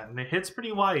like that. And it hits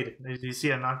pretty wide. As you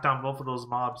see, I knocked down both of those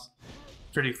mobs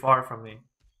pretty far from me.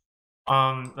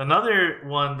 Another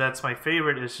one that's my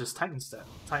favorite is just Titan Step.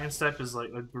 Titan Step is like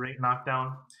a great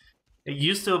knockdown. It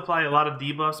used to apply a lot of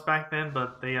debuffs back then,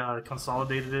 but they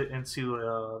consolidated it into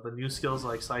the new skills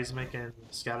like Seismic and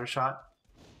Scattershot,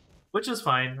 which is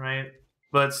fine, right?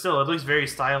 But still, it looks very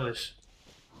stylish.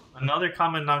 Another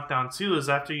common knockdown too is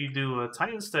after you do a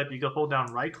Titan Step, you can hold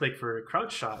down right click for a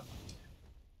Crouch Shot.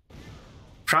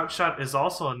 Crouch Shot is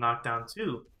also a knockdown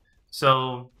too.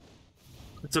 So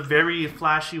it's a very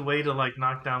flashy way to like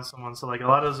knock down someone. So like a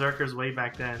lot of Zerkers way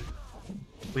back then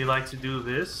we like to do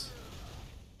this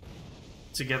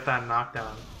to get that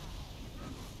knockdown.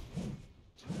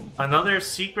 Another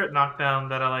secret knockdown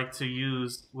that I like to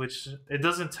use, which it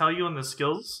doesn't tell you in the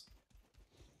skills,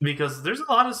 because there's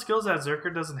a lot of skills that Berserker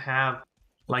doesn't have,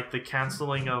 like the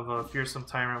canceling of a Fearsome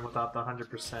Tyrant without the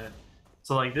 100%.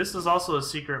 So like this is also a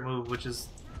secret move, which is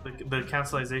the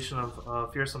cancelization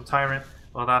of Fearsome Tyrant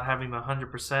without having the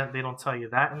 100%. They don't tell you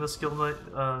that in the skill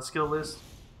list.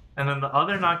 And then the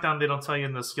other knockdown they don't tell you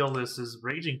in the skill list is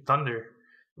Raging Thunder.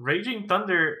 Raging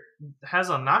Thunder has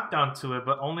a knockdown to it,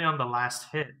 but only on the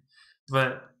last hit.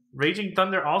 But Raging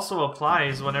Thunder also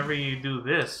applies whenever you do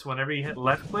this. Whenever you hit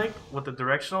left click with the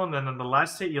directional, and then on the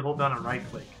last hit you hold down and right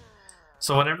click.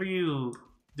 So whenever you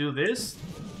do this,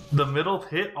 the middle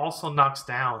hit also knocks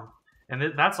down.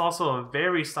 And that's also a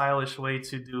very stylish way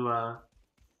to do a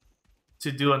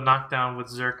knockdown with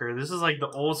Berserker. This is like the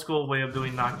old school way of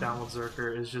doing knockdown with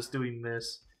Berserker, is just doing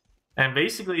this. And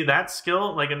basically that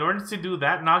skill, like in order to do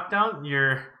that knockdown,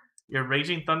 your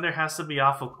Raging Thunder has to be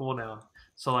off of cooldown.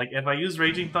 So like if I use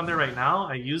Raging Thunder right now,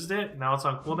 I used it, now it's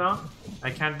on cooldown,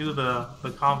 I can't do the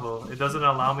combo. It doesn't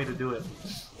allow me to do it.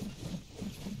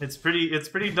 It's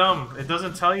pretty dumb. It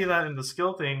doesn't tell you that in the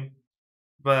skill thing,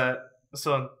 but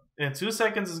so in 2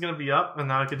 seconds it's gonna be up, and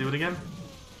now I can do it again.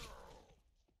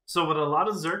 So what a lot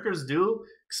of Berserkers do,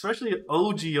 especially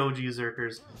OG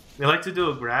Berserkers, they like to do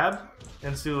a grab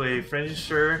into a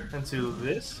finisher, into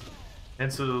this,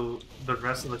 into the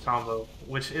rest of the combo,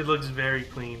 which it looks very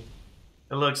clean.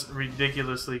 It looks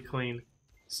ridiculously clean.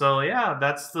 So yeah,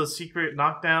 that's the secret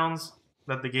knockdowns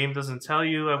that the game doesn't tell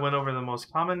you. I went over the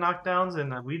most common knockdowns,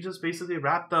 and we just basically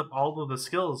wrapped up all of the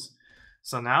skills.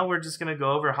 So now we're just gonna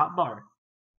go over hotbar.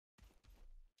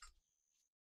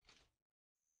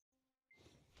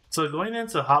 So going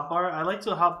into hotbar, I like to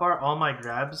hotbar all my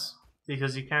grabs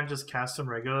because you can't just cast them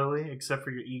regularly, except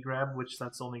for your E-grab, which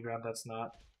that's the only grab that's not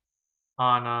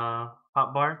on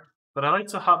hotbar. But I like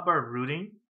to hotbar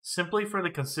rooting simply for the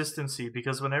consistency,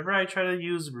 because whenever I try to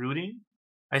use rooting,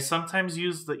 I sometimes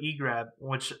use the E-grab,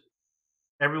 which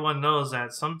everyone knows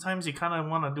that sometimes you kind of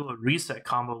want to do a reset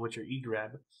combo with your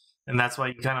E-grab, and that's why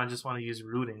you kind of just want to use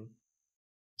rooting.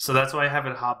 So that's why I have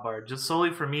it hotbar, just solely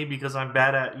for me, because I'm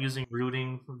bad at using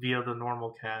rooting via the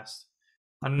normal cast.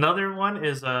 Another one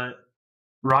is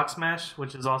Rock Smash,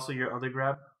 which is also your other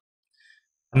grab.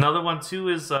 Another one too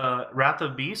is Wrath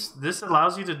of Beast. This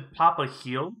allows you to pop a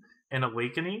heal and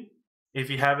Awakening if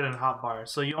you have it in hotbar.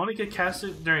 So you only could cast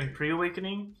it during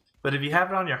pre-awakening, but if you have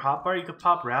it on your hotbar, you could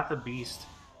pop Wrath of Beast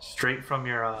straight from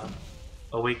your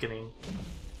Awakening.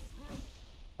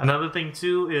 Another thing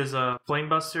too is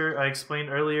Flamebuster. I explained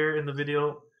earlier in the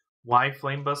video why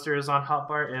Flamebuster is on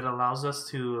hotbar. It allows us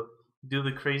to do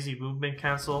the crazy movement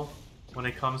cancel when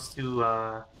it comes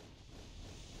to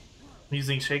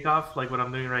using Shake Off, like what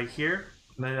I'm doing right here.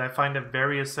 And I find it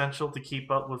very essential to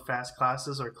keep up with fast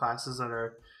classes or classes that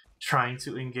are trying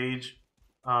to engage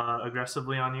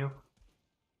aggressively on you.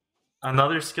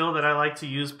 Another skill that I like to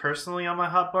use personally on my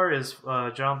hotbar is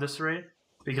General Disarray,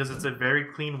 because it's a very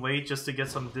clean way just to get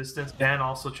some distance and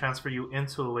also transfer you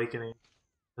into Awakening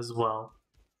as well.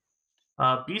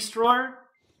 Beast Roar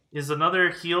is another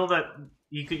heal that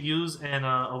you could use in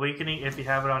Awakening if you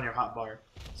have it on your hotbar.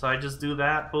 So I just do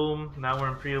that, boom, now we're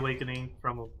in pre-awakening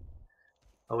from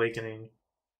Awakening.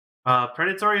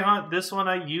 Predatory Hunt, this one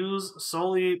I use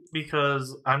solely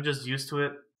because I'm just used to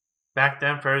it. Back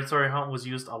then, Predatory Hunt was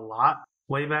used a lot,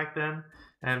 way back then.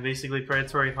 And basically,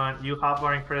 Predatory Hunt, you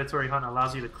hotbarring Predatory Hunt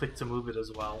allows you to click to move it as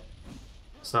well.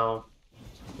 So,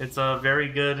 it's a very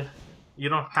good, you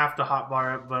don't have to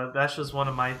hotbar it, but that's just one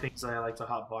of my things that I like to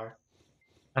hotbar.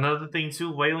 Another thing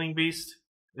too, Wailing Beast.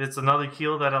 It's another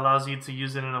heal that allows you to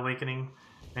use it in Awakening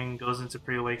and goes into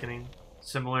pre-awakening,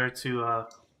 similar to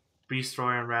Beast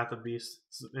Roar and Wrath of Beast.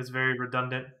 It's very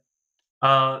redundant.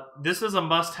 This is a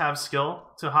must-have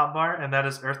skill to hotbar, and that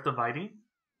is Earth Dividing.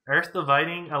 Earth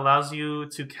Dividing allows you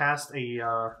to cast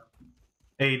a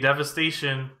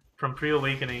Devastation from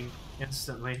pre-awakening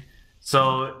instantly.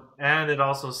 So, and it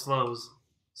also slows.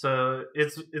 So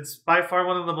it's by far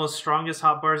one of the most strongest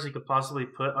hotbars you could possibly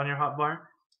put on your hotbar,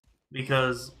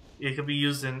 because it could be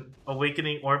used in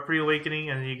Awakening or pre-awakening,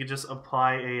 and you could just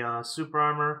apply a super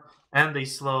armor and a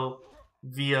slow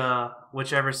via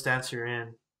whichever stance you're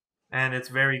in. And it's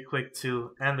very quick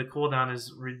too, and the cooldown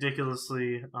is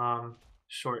ridiculously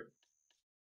short.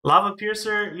 Lava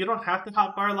Piercer, you don't have to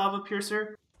hotbar Lava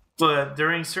Piercer, but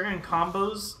during certain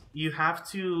combos, you have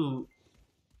to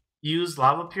use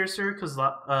Lava Piercer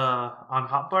on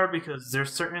hotbar, because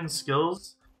there's certain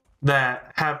skills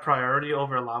that have priority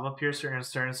over Lava Piercer in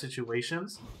certain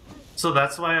situations. So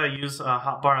that's why I use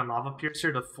hotbar and Lava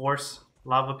Piercer to force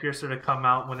Lava Piercer to come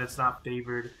out when it's not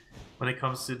favored when it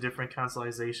comes to different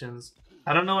cancelizations.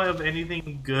 I don't know of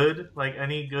anything good, like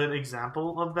any good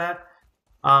example of that.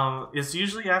 It's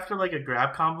usually after like a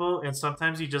grab combo, and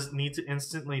sometimes you just need to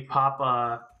instantly pop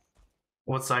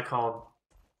what's that called?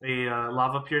 A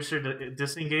lava piercer to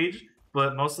disengage,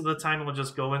 but most of the time it will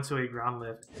just go into a ground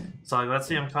lift. So like, let's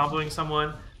say I'm comboing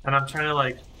someone and I'm trying to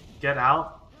like get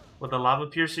out with a lava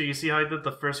piercer. You see how I did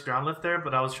the first ground lift there,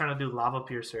 but I was trying to do lava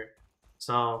piercer.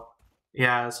 So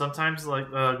yeah, sometimes like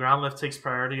ground lift takes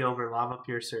priority over lava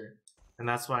piercer, and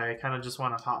that's why I kind of just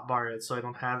want to hotbar it so I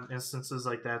don't have instances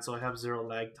like that. So I have 0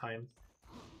 lag time.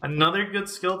 Another good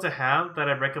skill to have that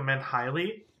I recommend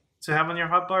highly to have on your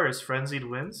hotbar is Frenzied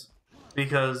Winds,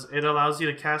 because it allows you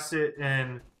to cast it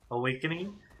in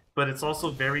Awakening, but it's also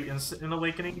very instant in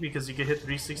Awakening because you can hit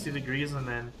 360 degrees and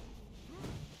then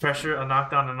pressure a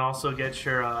knockdown and also get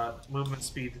your movement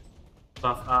speed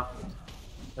buff up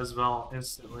as well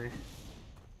instantly.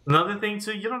 Another thing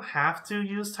too, you don't have to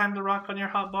use Time to Rock on your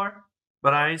hotbar,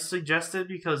 but I suggest it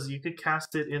because you could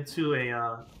cast it into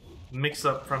a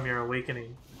mix-up from your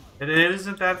Awakening. It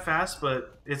isn't that fast,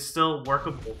 but it's still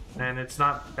workable, and it's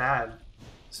not bad.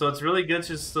 So it's really good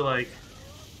just to like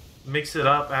mix it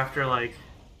up after like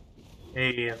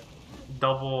a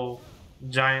double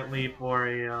giant leap or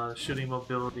a shooting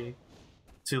mobility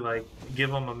to like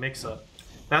give them a mix-up.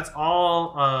 That's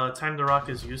all Time to Rock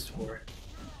is used for.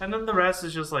 And then the rest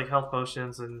is just like health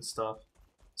potions and stuff.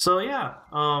 So yeah,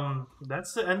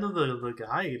 that's the end of the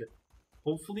guide.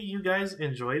 Hopefully you guys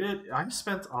enjoyed it. I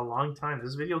spent a long time.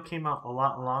 This video came out a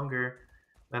lot longer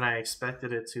than I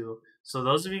expected it to. So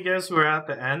those of you guys who are at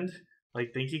the end,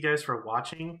 like, thank you guys for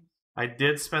watching. I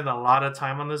did spend a lot of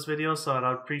time on this video, so I'd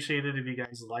appreciate it if you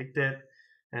guys liked it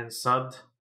and subbed.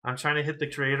 I'm trying to hit the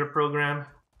creator program.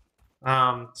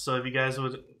 So if you guys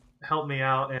would help me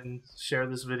out and share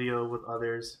this video with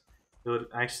others, it would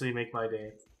actually make my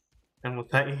day. And with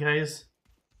that, you guys,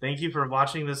 thank you for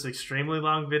watching this extremely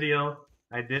long video.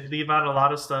 I did leave out a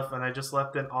lot of stuff, and I just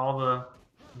left in all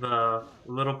the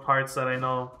little parts that I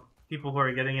know people who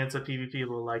are getting into PvP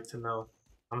will like to know.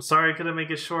 I'm sorry I couldn't make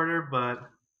it shorter, but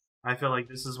I feel like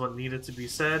this is what needed to be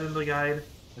said in the guide,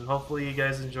 and hopefully you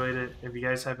guys enjoyed it. If you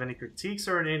guys have any critiques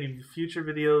or any future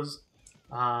videos,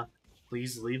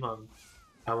 please leave them.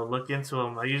 I will look into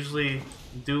them. I usually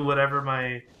do whatever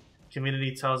my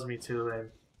community tells me to, and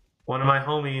one of my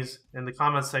homies in the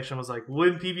comments section was like,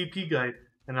 "When PvP guide?"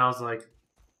 And I was like,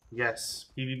 yes,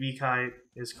 PvP guide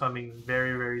is coming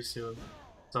very, very soon.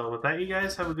 So with that, you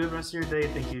guys have a good rest of your day.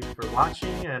 Thank you for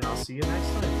watching, and I'll see you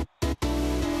next time.